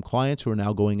lock in some clients who are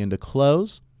now going into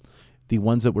close. The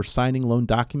ones that were signing loan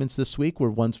documents this week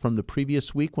were ones from the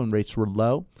previous week when rates were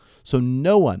low. So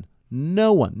none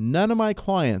of my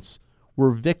clients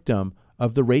were victim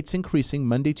of the rates increasing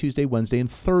Monday, Tuesday, Wednesday, and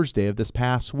Thursday of this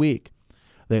past week.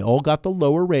 They all got the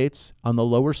lower rates on the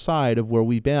lower side of where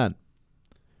we've been.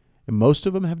 And most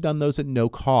of them have done those at no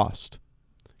cost.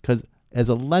 Because as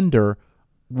a lender,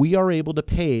 we are able to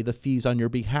pay the fees on your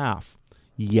behalf.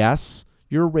 Yes,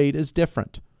 your rate is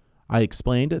different. I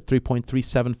explained it,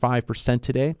 3.375%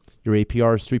 today. Your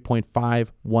APR is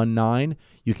 3.519.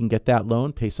 You can get that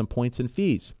loan, pay some points and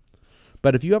fees.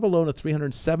 But if you have a loan of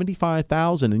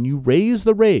 $375,000 and you raise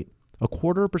the rate a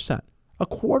quarter of a percent,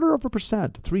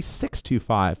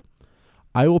 3.625,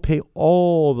 I will pay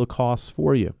all the costs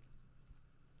for you.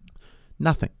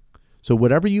 Nothing. So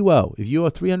whatever you owe, if you owe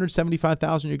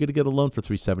 $375,000, you're going to get a loan for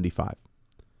 $375,000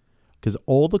 because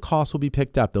all the costs will be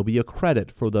picked up. There'll be a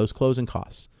credit for those closing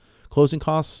costs. Closing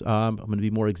costs, I'm going to be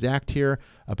more exact here,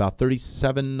 about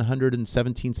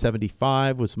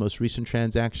 $3,717.75 was the most recent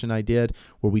transaction I did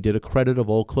where we did a credit of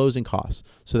all closing costs.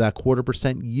 So that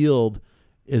 0.25% yield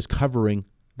is covering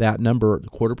that number. The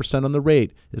 0.25% on the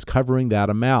rate is covering that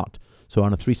amount. So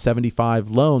on a $375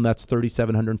 loan, that's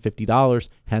 $3,750,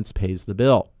 hence pays the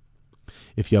bill.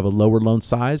 If you have a lower loan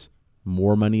size,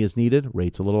 more money is needed,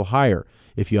 rate's a little higher.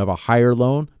 If you have a higher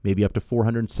loan, maybe up to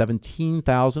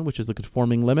 $417,000, which is the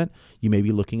conforming limit, you may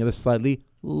be looking at a slightly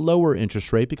lower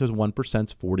interest rate because 1%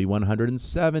 is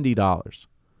 $4,170.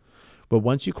 But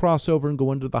once you cross over and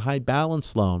go into the high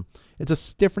balance loan, it's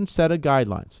a different set of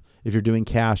guidelines. If you're doing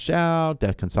cash out,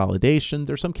 debt consolidation,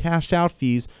 there's some cash out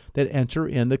fees that enter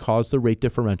in that cause the rate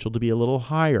differential to be a little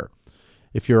higher.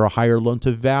 If you're a higher loan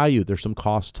to value, there's some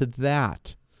cost to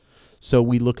that. So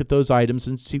we look at those items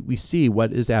and we see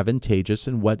what is advantageous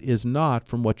and what is not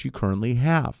from what you currently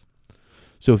have.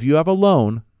 So if you have a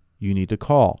loan, you need to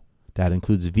call. That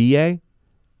includes VA,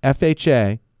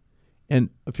 FHA,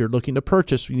 and if you're looking to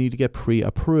purchase, you need to get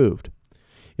pre-approved.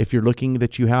 If you're looking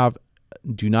that you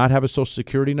do not have a Social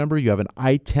Security number, you have an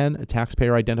I-10, a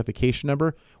taxpayer identification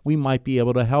number, we might be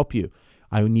able to help you.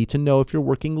 I need to know if you're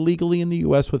working legally in the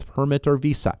U.S. with permit or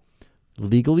visa.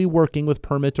 Legally working with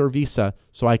permit or visa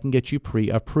so I can get you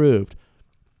pre-approved.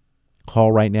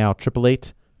 Call right now,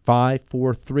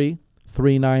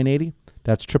 888-543-3980.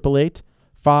 That's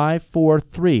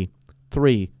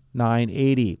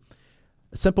 888-543-3980.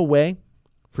 A simple way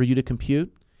for you to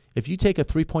compute, if you take a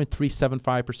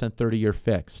 3.375% 30-year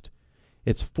fixed,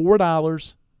 it's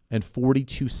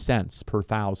 $4.42 per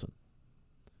thousand.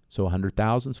 So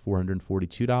 100,000 is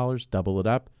 $442, double it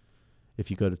up. If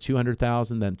you go to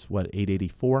 200,000, then it's what,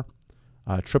 884.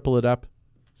 Triple it up,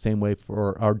 same way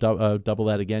or double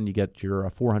that again, you get your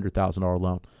 $400,000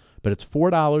 loan. But it's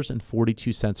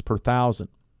 $4.42 per thousand.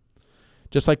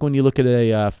 Just like when you look at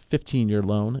a 15-year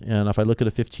loan, and if I look at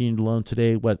a 15-year loan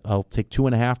today, I'll take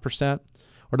 2.5%,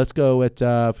 or let's go at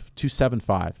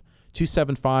 275.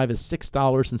 275 is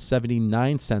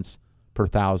 $6.79 per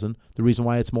thousand. The reason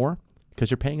why it's more, because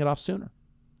you're paying it off sooner.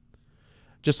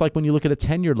 Just like when you look at a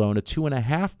 10-year loan at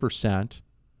 2.5%,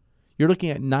 you're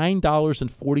looking at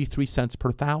 $9.43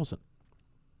 per thousand.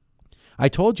 I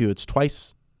told you it's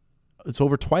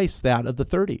over twice that of the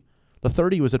 30. The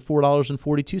 30 was at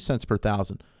 $4.42 per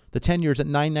thousand. The 10 years at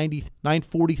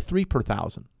 $9.43 per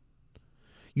thousand.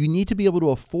 You need to be able to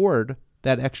afford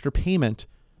that extra payment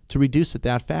to reduce it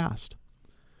that fast.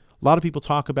 A lot of people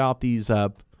talk about these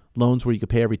loans where you could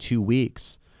pay every 2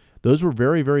 weeks. Those were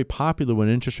very, very popular when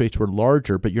interest rates were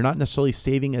larger, but you're not necessarily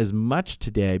saving as much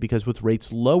today because with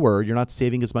rates lower, you're not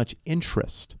saving as much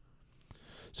interest.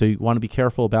 So you want to be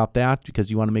careful about that because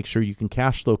you want to make sure you can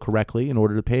cash flow correctly in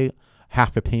order to pay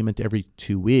half a payment every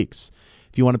 2 weeks.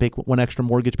 If you want to make one extra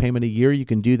mortgage payment a year, you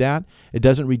can do that. It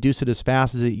doesn't reduce it as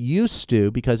fast as it used to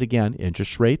because, again,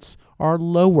 interest rates are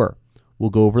lower.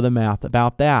 We'll go over the math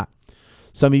about that.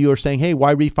 Some of you are saying, hey,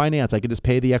 why refinance? I could just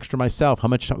pay the extra myself. How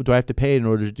much do I have to pay in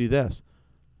order to do this?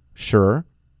 Sure,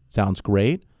 sounds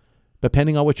great. But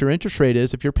depending on what your interest rate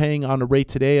is, if you're paying on a rate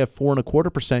today of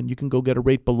 4.25%, you can go get a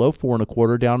rate below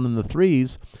 4.25 down in the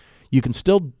 3s. You can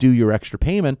still do your extra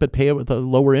payment, but pay it with a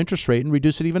lower interest rate and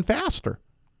reduce it even faster.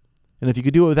 And if you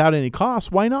could do it without any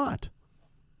cost, why not?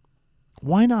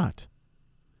 Why not?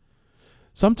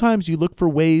 Sometimes you look for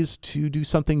ways to do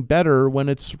something better when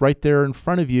it's right there in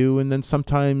front of you, and then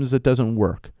sometimes it doesn't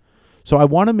work. So I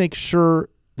want to make sure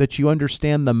that you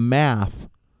understand the math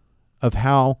of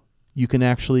how you can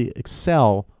actually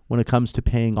excel when it comes to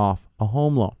paying off a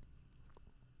home loan.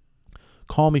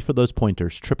 Call me for those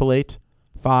pointers,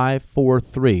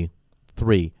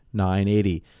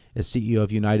 888-543-3980. As CEO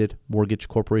of United Mortgage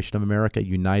Corporation of America,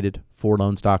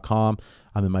 UnitedForLoans.com.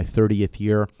 I'm in my 30th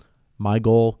year. My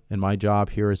goal and my job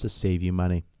here is to save you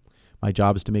money. My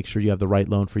job is to make sure you have the right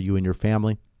loan for you and your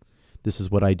family. This is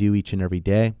what I do each and every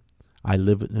day. I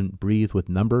live and breathe with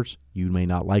numbers. You may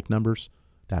not like numbers.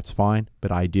 That's fine,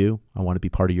 but I do. I want to be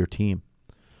part of your team.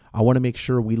 I want to make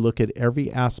sure we look at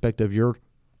every aspect of your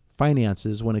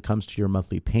finances when it comes to your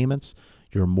monthly payments,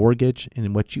 your mortgage,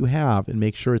 and what you have, and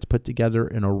make sure it's put together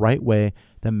in a right way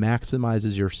that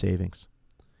maximizes your savings.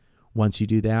 Once you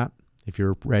do that, if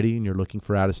you're ready and you're looking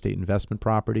for out-of-state investment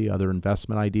property, other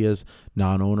investment ideas,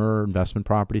 non-owner investment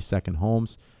properties, second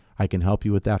homes, I can help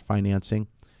you with that financing,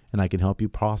 and I can help you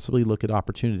possibly look at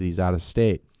opportunities out of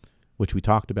state, which we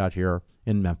talked about here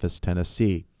in Memphis,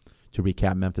 Tennessee. To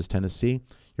recap Memphis, Tennessee,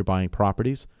 you're buying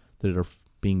properties that are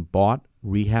being bought,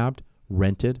 rehabbed,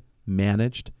 rented,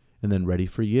 managed, and then ready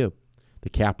for you. The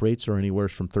cap rates are anywhere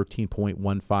from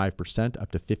 13.15%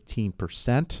 up to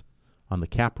 15% on the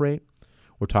cap rate.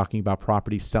 We're talking about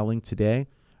properties selling today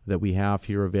that we have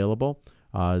here available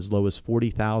as low as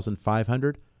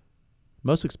 $40,500.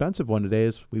 Most expensive one today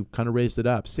is, we've kind of raised it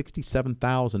up,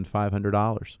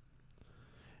 $67,500.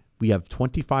 We have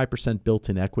 25%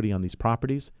 built-in equity on these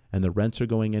properties, and the rents are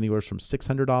going anywhere from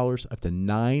 $600 up to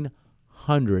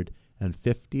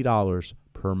 $950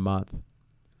 per month.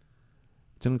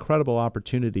 It's an incredible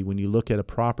opportunity when you look at a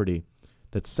property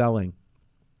that's selling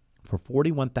for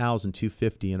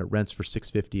 $41,250 and it rents for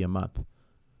 $650 a month,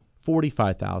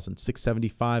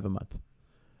 $45,675 a month,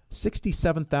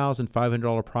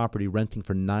 $67,500 property renting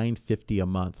for $950 a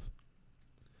month.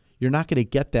 You're not going to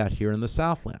get that here in the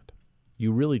Southland.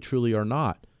 You really, truly are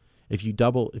not. If you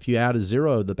add a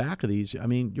zero at the back of these, I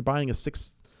mean, you're buying a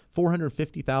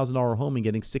 $450,000 home and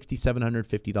getting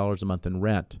 $6,750 a month in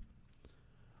rent.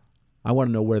 I want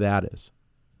to know where that is.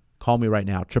 Call me right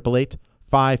now,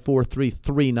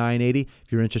 888-543-3980.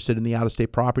 If you're interested in the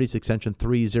out-of-state properties, extension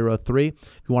 303. If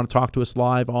you want to talk to us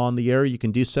live on the air, you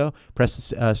can do so. Press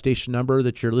the station number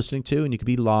that you're listening to, and you can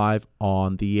be live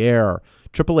on the air.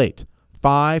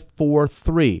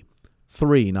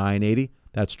 888-543-3980.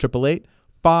 That's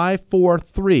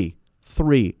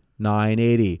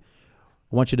 888-543-3980.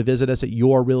 I want you to visit us at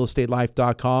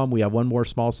yourrealestatelife.com. We have one more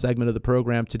small segment of the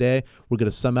program today. We're going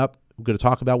to sum up. We're going to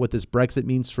talk about what this Brexit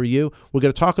means for you. We're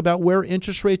going to talk about where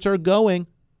interest rates are going.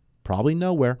 Probably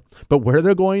nowhere, but where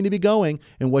they're going to be going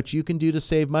and what you can do to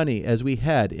save money as we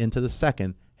head into the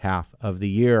second half of the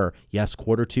year. Yes,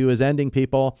 quarter two is ending,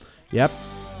 people. Yep.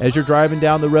 As you're driving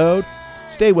down the road,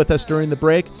 stay with us during the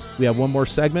break. We have one more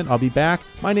segment. I'll be back.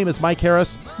 My name is Mike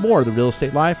Harris. More of the Real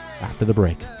Estate Life after the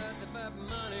break.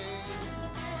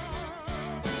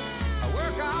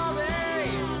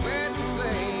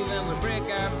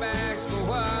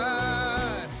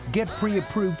 Get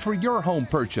pre-approved for your home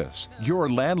purchase. Your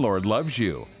landlord loves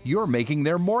you. You're making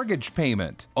their mortgage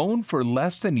payment. Own for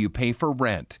less than you pay for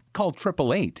rent. Call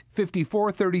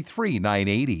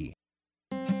 888-5433-980.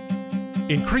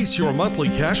 Increase your monthly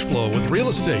cash flow with real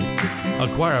estate.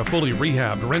 Acquire a fully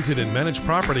rehabbed, rented, and managed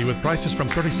property with prices from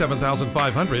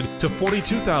 $37,500 to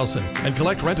 $42,000 and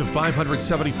collect rent of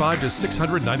 $575 to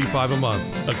 $695 a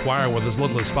month. Acquire with as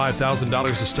little as $5,000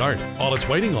 to start. All it's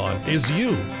waiting on is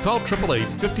you. Call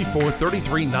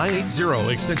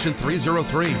 888-5433-980 extension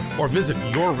 303 or visit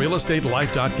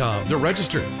yourrealestatelife.com to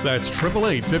register. That's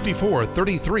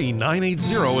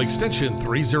 888-5433-980 extension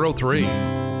 303.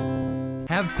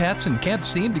 Have pets and can't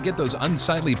seem to get those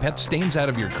unsightly pet stains out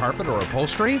of your carpet or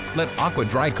upholstery? Let Aqua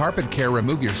Dry Carpet Care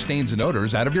remove your stains and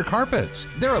odors out of your carpets.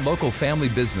 They're a local family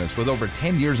business with over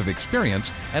 10 years of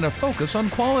experience and a focus on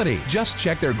quality. Just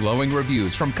check their glowing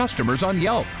reviews from customers on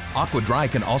Yelp. Aqua Dry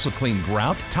can also clean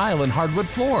grout, tile, and hardwood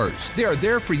floors. They are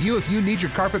there for you if you need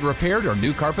your carpet repaired or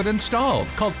new carpet installed.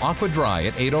 Call Aqua Dry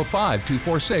at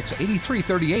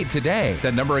 805-246-8338 today.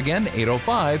 That number again,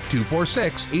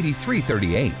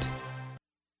 805-246-8338.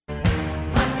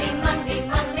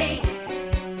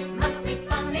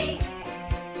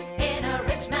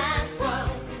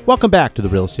 Welcome back to The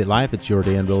Real Estate Life. It's your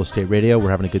day in real estate radio.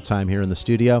 We're having a good time here in the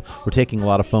studio. We're taking a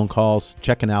lot of phone calls,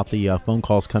 checking out the phone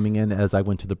calls coming in as I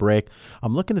went to the break.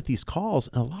 I'm looking at these calls,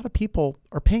 and a lot of people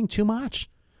are paying too much.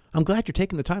 I'm glad you're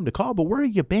taking the time to call, but where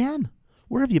have you been?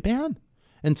 Where have you been?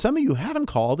 And some of you haven't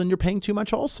called, and you're paying too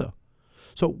much also.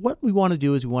 So what we want to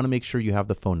do is we want to make sure you have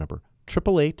the phone number,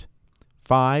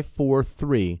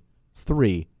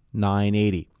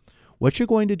 888-543-3980. What you're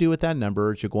going to do with that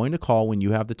number is you're going to call when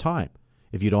you have the time.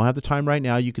 If you don't have the time right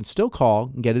now, you can still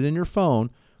call and get it in your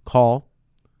phone. Call,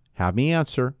 have me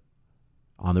answer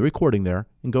on the recording there,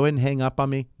 and go ahead and hang up on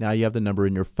me. Now you have the number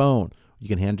in your phone. You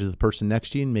can hand it to the person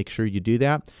next to you and make sure you do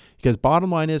that. Because bottom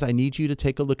line is, I need you to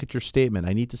take a look at your statement.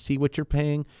 I need to see what you're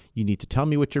paying. You need to tell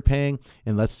me what you're paying,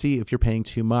 and let's see if you're paying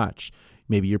too much.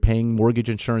 Maybe you're paying mortgage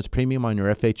insurance premium on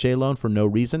your FHA loan for no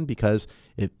reason because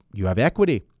you have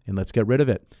equity. and let's get rid of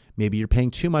it. Maybe you're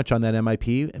paying too much on that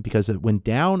MIP because it went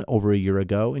down over a year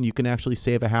ago and you can actually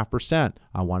save 0.5%.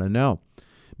 I want to know.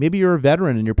 Maybe you're a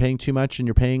veteran and you're paying too much and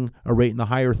you're paying a rate in the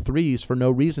higher 3s for no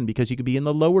reason because you could be in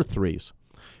the lower 3s.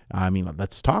 I mean,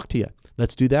 let's talk to you.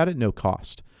 Let's do that at no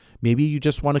cost. Maybe you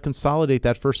just want to consolidate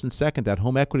that first and second, that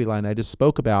home equity line I just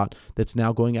spoke about that's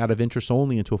now going out of interest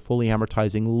only into a fully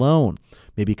amortizing loan.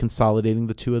 Maybe consolidating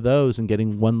the two of those and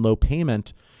getting one low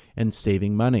payment and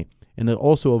saving money. And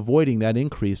also avoiding that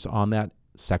increase on that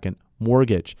second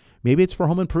mortgage. Maybe it's for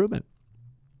home improvement.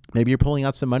 Maybe you're pulling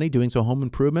out some money, doing some home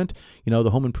improvement, the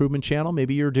home improvement channel.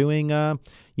 Maybe you're doing,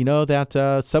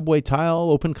 that subway tile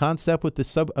open concept with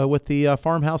the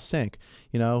farmhouse sink.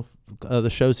 The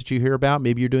shows that you hear about.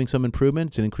 Maybe you're doing some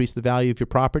improvements and increase the value of your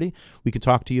property. We can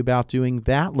talk to you about doing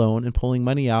that loan and pulling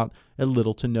money out at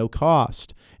little to no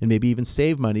cost, and maybe even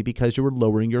save money because you were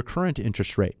lowering your current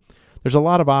interest rate. There's a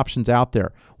lot of options out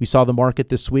there. We saw the market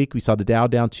this week. We saw the Dow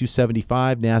down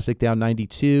 275, NASDAQ down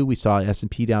 92. We saw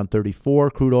S&P down 34.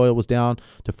 Crude oil was down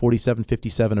to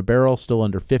 47.57 a barrel, still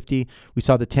under 50. We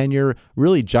saw the 10-year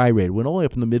really gyrate. Went all the way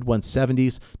up in the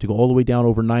mid-170s to go all the way down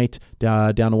overnight,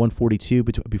 down to 142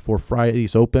 before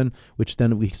Friday's open, which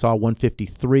then we saw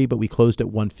 153, but we closed at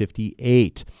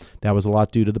 158. That was a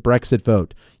lot due to the Brexit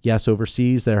vote. Yes,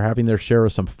 overseas, they're having their share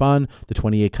of some fun, the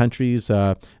 28 countries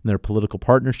and their political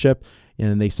partnership.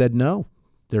 And they said no.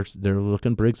 They're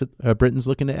looking. Britain's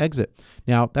looking to exit.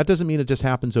 Now that doesn't mean it just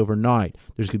happens overnight.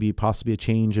 There's going to be possibly a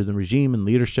change in the regime and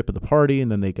leadership of the party, and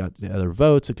then they got the other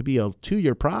votes. It could be a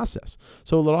 2-year process.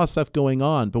 So a lot of stuff going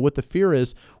on. But what the fear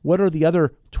is, what are the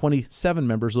other 27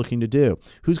 members looking to do?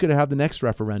 Who's going to have the next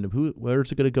referendum?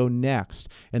 Where's it going to go next?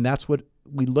 And that's what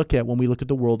we look at when we look at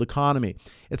the world economy.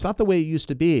 It's not the way it used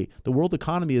to be. The world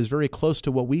economy is very close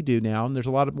to what we do now, and there's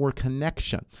a lot more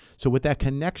connection. So with that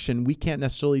connection, we can't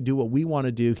necessarily do what we want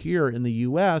to do here in the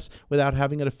U.S. without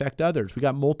having it affect others. We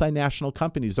got multinational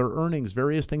companies, their earnings,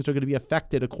 various things are going to be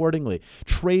affected accordingly.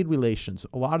 Trade relations,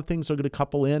 a lot of things are going to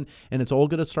couple in, and it's all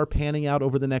going to start panning out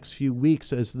over the next few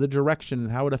weeks as the direction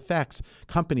and how it affects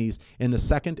companies in the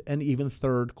second and even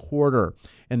third quarter.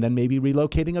 And then maybe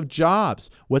relocating of jobs.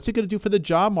 What's it going to do for the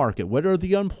job market? What are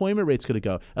the unemployment rates going to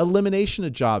go? Elimination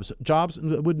of jobs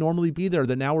that would normally be there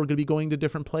that now we're going to be going to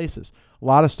different places. A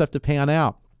lot of stuff to pan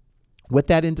out. With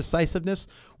that indecisiveness,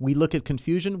 we look at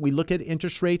confusion, we look at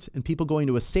interest rates and people going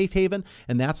to a safe haven,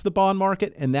 and that's the bond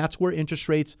market, and that's where interest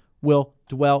rates will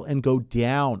dwell and go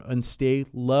down and stay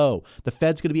low. The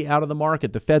Fed's going to be out of the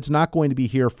market. The Fed's not going to be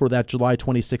here for that July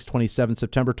 26th, 27th,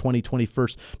 September 20th,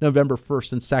 21st, November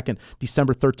 1st and 2nd,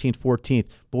 December 13th, 14th.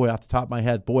 Boy, off the top of my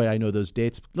head, I know those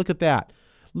dates. Look at that.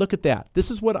 Look at that.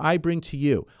 This is what I bring to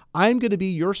you. I'm going to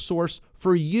be your source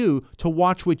for you to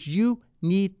watch what you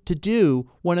need to do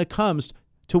when it comes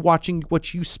to watching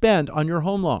what you spend on your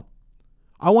home loan.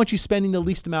 I want you spending the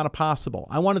least amount of possible.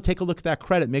 I want to take a look at that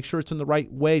credit, make sure it's in the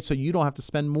right way so you don't have to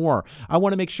spend more. I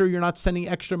want to make sure you're not sending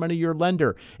extra money to your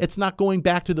lender. It's not going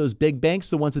back to those big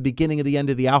banks, the ones at the beginning of the end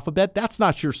of the alphabet. That's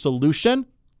not your solution.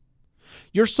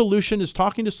 Your solution is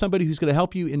talking to somebody who's going to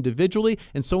help you individually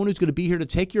and someone who's going to be here to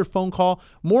take your phone call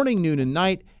morning, noon, and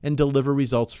night and deliver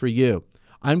results for you.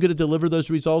 I'm going to deliver those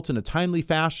results in a timely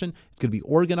fashion. It's going to be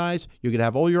organized. You're going to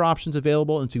have all your options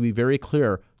available, and it's going to be very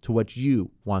clear to what you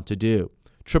want to do.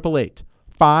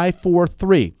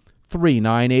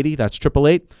 888-543-3980. That's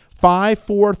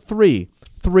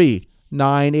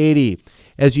 888-543-3980.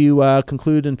 As you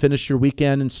conclude and finish your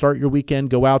weekend and start your weekend,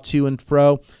 go out to and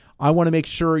fro. I want to make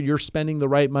sure you're spending the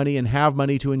right money and have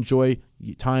money to enjoy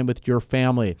time with your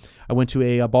family. I went to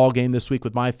a ball game this week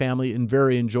with my family and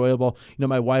very enjoyable.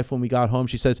 My wife, when we got home,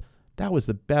 she says, that was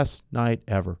the best night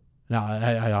ever. Now,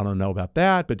 I don't know about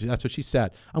that, but that's what she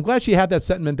said. I'm glad she had that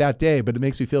sentiment that day, but it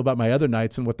makes me feel about my other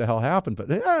nights and what the hell happened.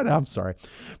 But I'm sorry.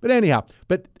 But anyhow,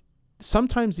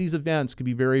 sometimes these events can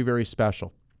be very, very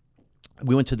special.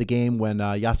 We went to the game when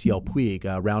Yasiel Puig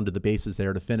rounded the bases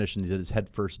there to finish and he did his head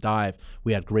first dive.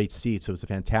 We had great seats. So it was a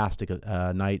fantastic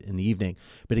night and evening.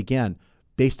 But again,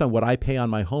 based on what I pay on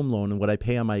my home loan and what I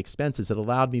pay on my expenses, it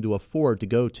allowed me to afford to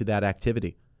go to that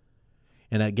activity.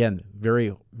 And again,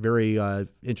 very, very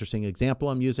interesting example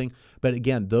I'm using. But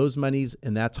again, those monies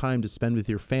and that time to spend with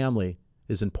your family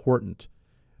is important.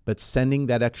 But sending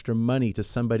that extra money to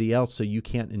somebody else so you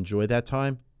can't enjoy that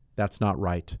time, that's not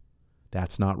right.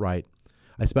 That's not right.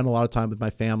 I spend a lot of time with my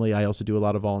family. I also do a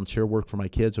lot of volunteer work for my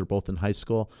kids who are both in high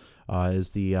school as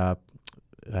the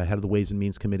head of the Ways and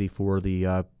Means Committee for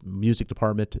the music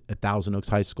department at Thousand Oaks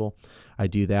High School. I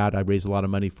do that. I raise a lot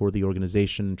of money for the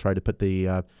organization and try to put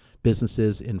the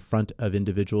businesses in front of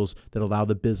individuals that allow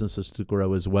the businesses to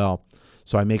grow as well.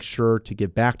 So I make sure to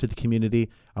give back to the community.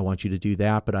 I want you to do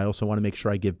that, but I also want to make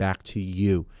sure I give back to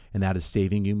you, and that is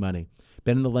saving you money.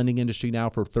 Been in the lending industry now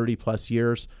for 30 plus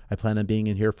years. I plan on being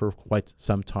in here for quite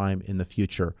some time in the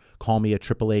future. Call me at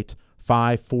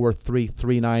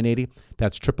 888-543-3980.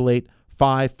 That's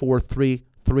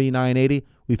 888-543-3980.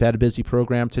 We've had a busy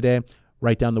program today.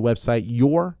 Write down the website,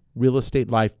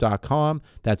 yourrealestatelife.com.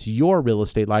 That's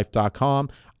yourrealestatelife.com.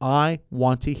 I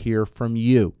want to hear from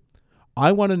you.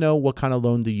 I want to know what kind of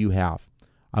loan do you have.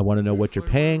 I want to know what you're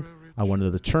paying. I want to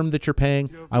know the term that you're paying.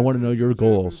 I want to know your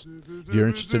goals. If you're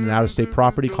interested in out-of-state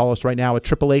property, call us right now at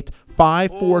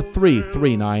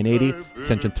 888-543-3980,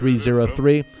 extension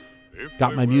 303.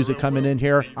 Got my music coming in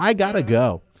here. I got to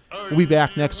go. We'll be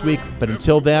back next week, but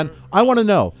until then, I want to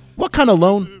know, what kind of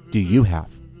loan do you have?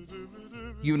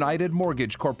 United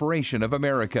Mortgage Corporation of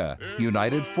America,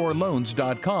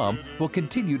 UnitedForLoans.com, will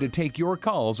continue to take your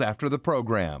calls after the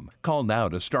program. Call now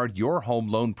to start your home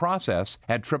loan process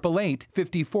at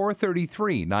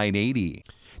 888-5433-980.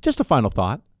 Just a final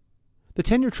thought. The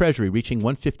 10-year Treasury reaching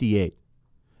 158.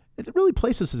 It really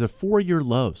places us at 4-year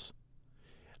lows.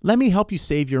 Let me help you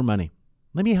save your money.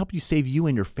 Let me help you save you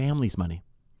and your family's money.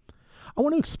 I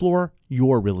want to explore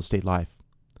your real estate life.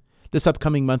 This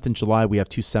upcoming month in July, we have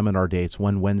 2 seminar dates.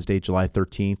 One Wednesday, July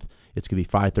 13th. It's going to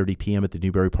be 5:30 p.m. at the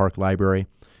Newbury Park Library.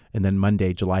 And then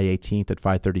Monday, July 18th at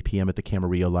 5:30 p.m. at the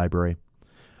Camarillo Library.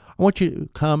 I want you to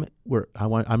come.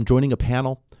 I'm joining a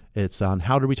panel. It's on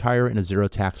how to retire in a zero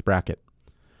tax bracket.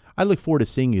 I look forward to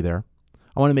seeing you there.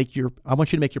 I want you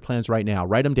to make your plans right now.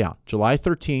 Write them down. July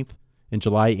 13th and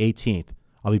July 18th.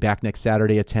 I'll be back next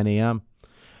Saturday at 10 a.m.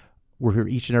 We're here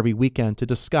each and every weekend to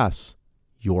discuss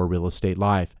your real estate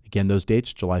life. Again, those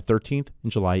dates, July 13th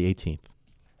and July 18th.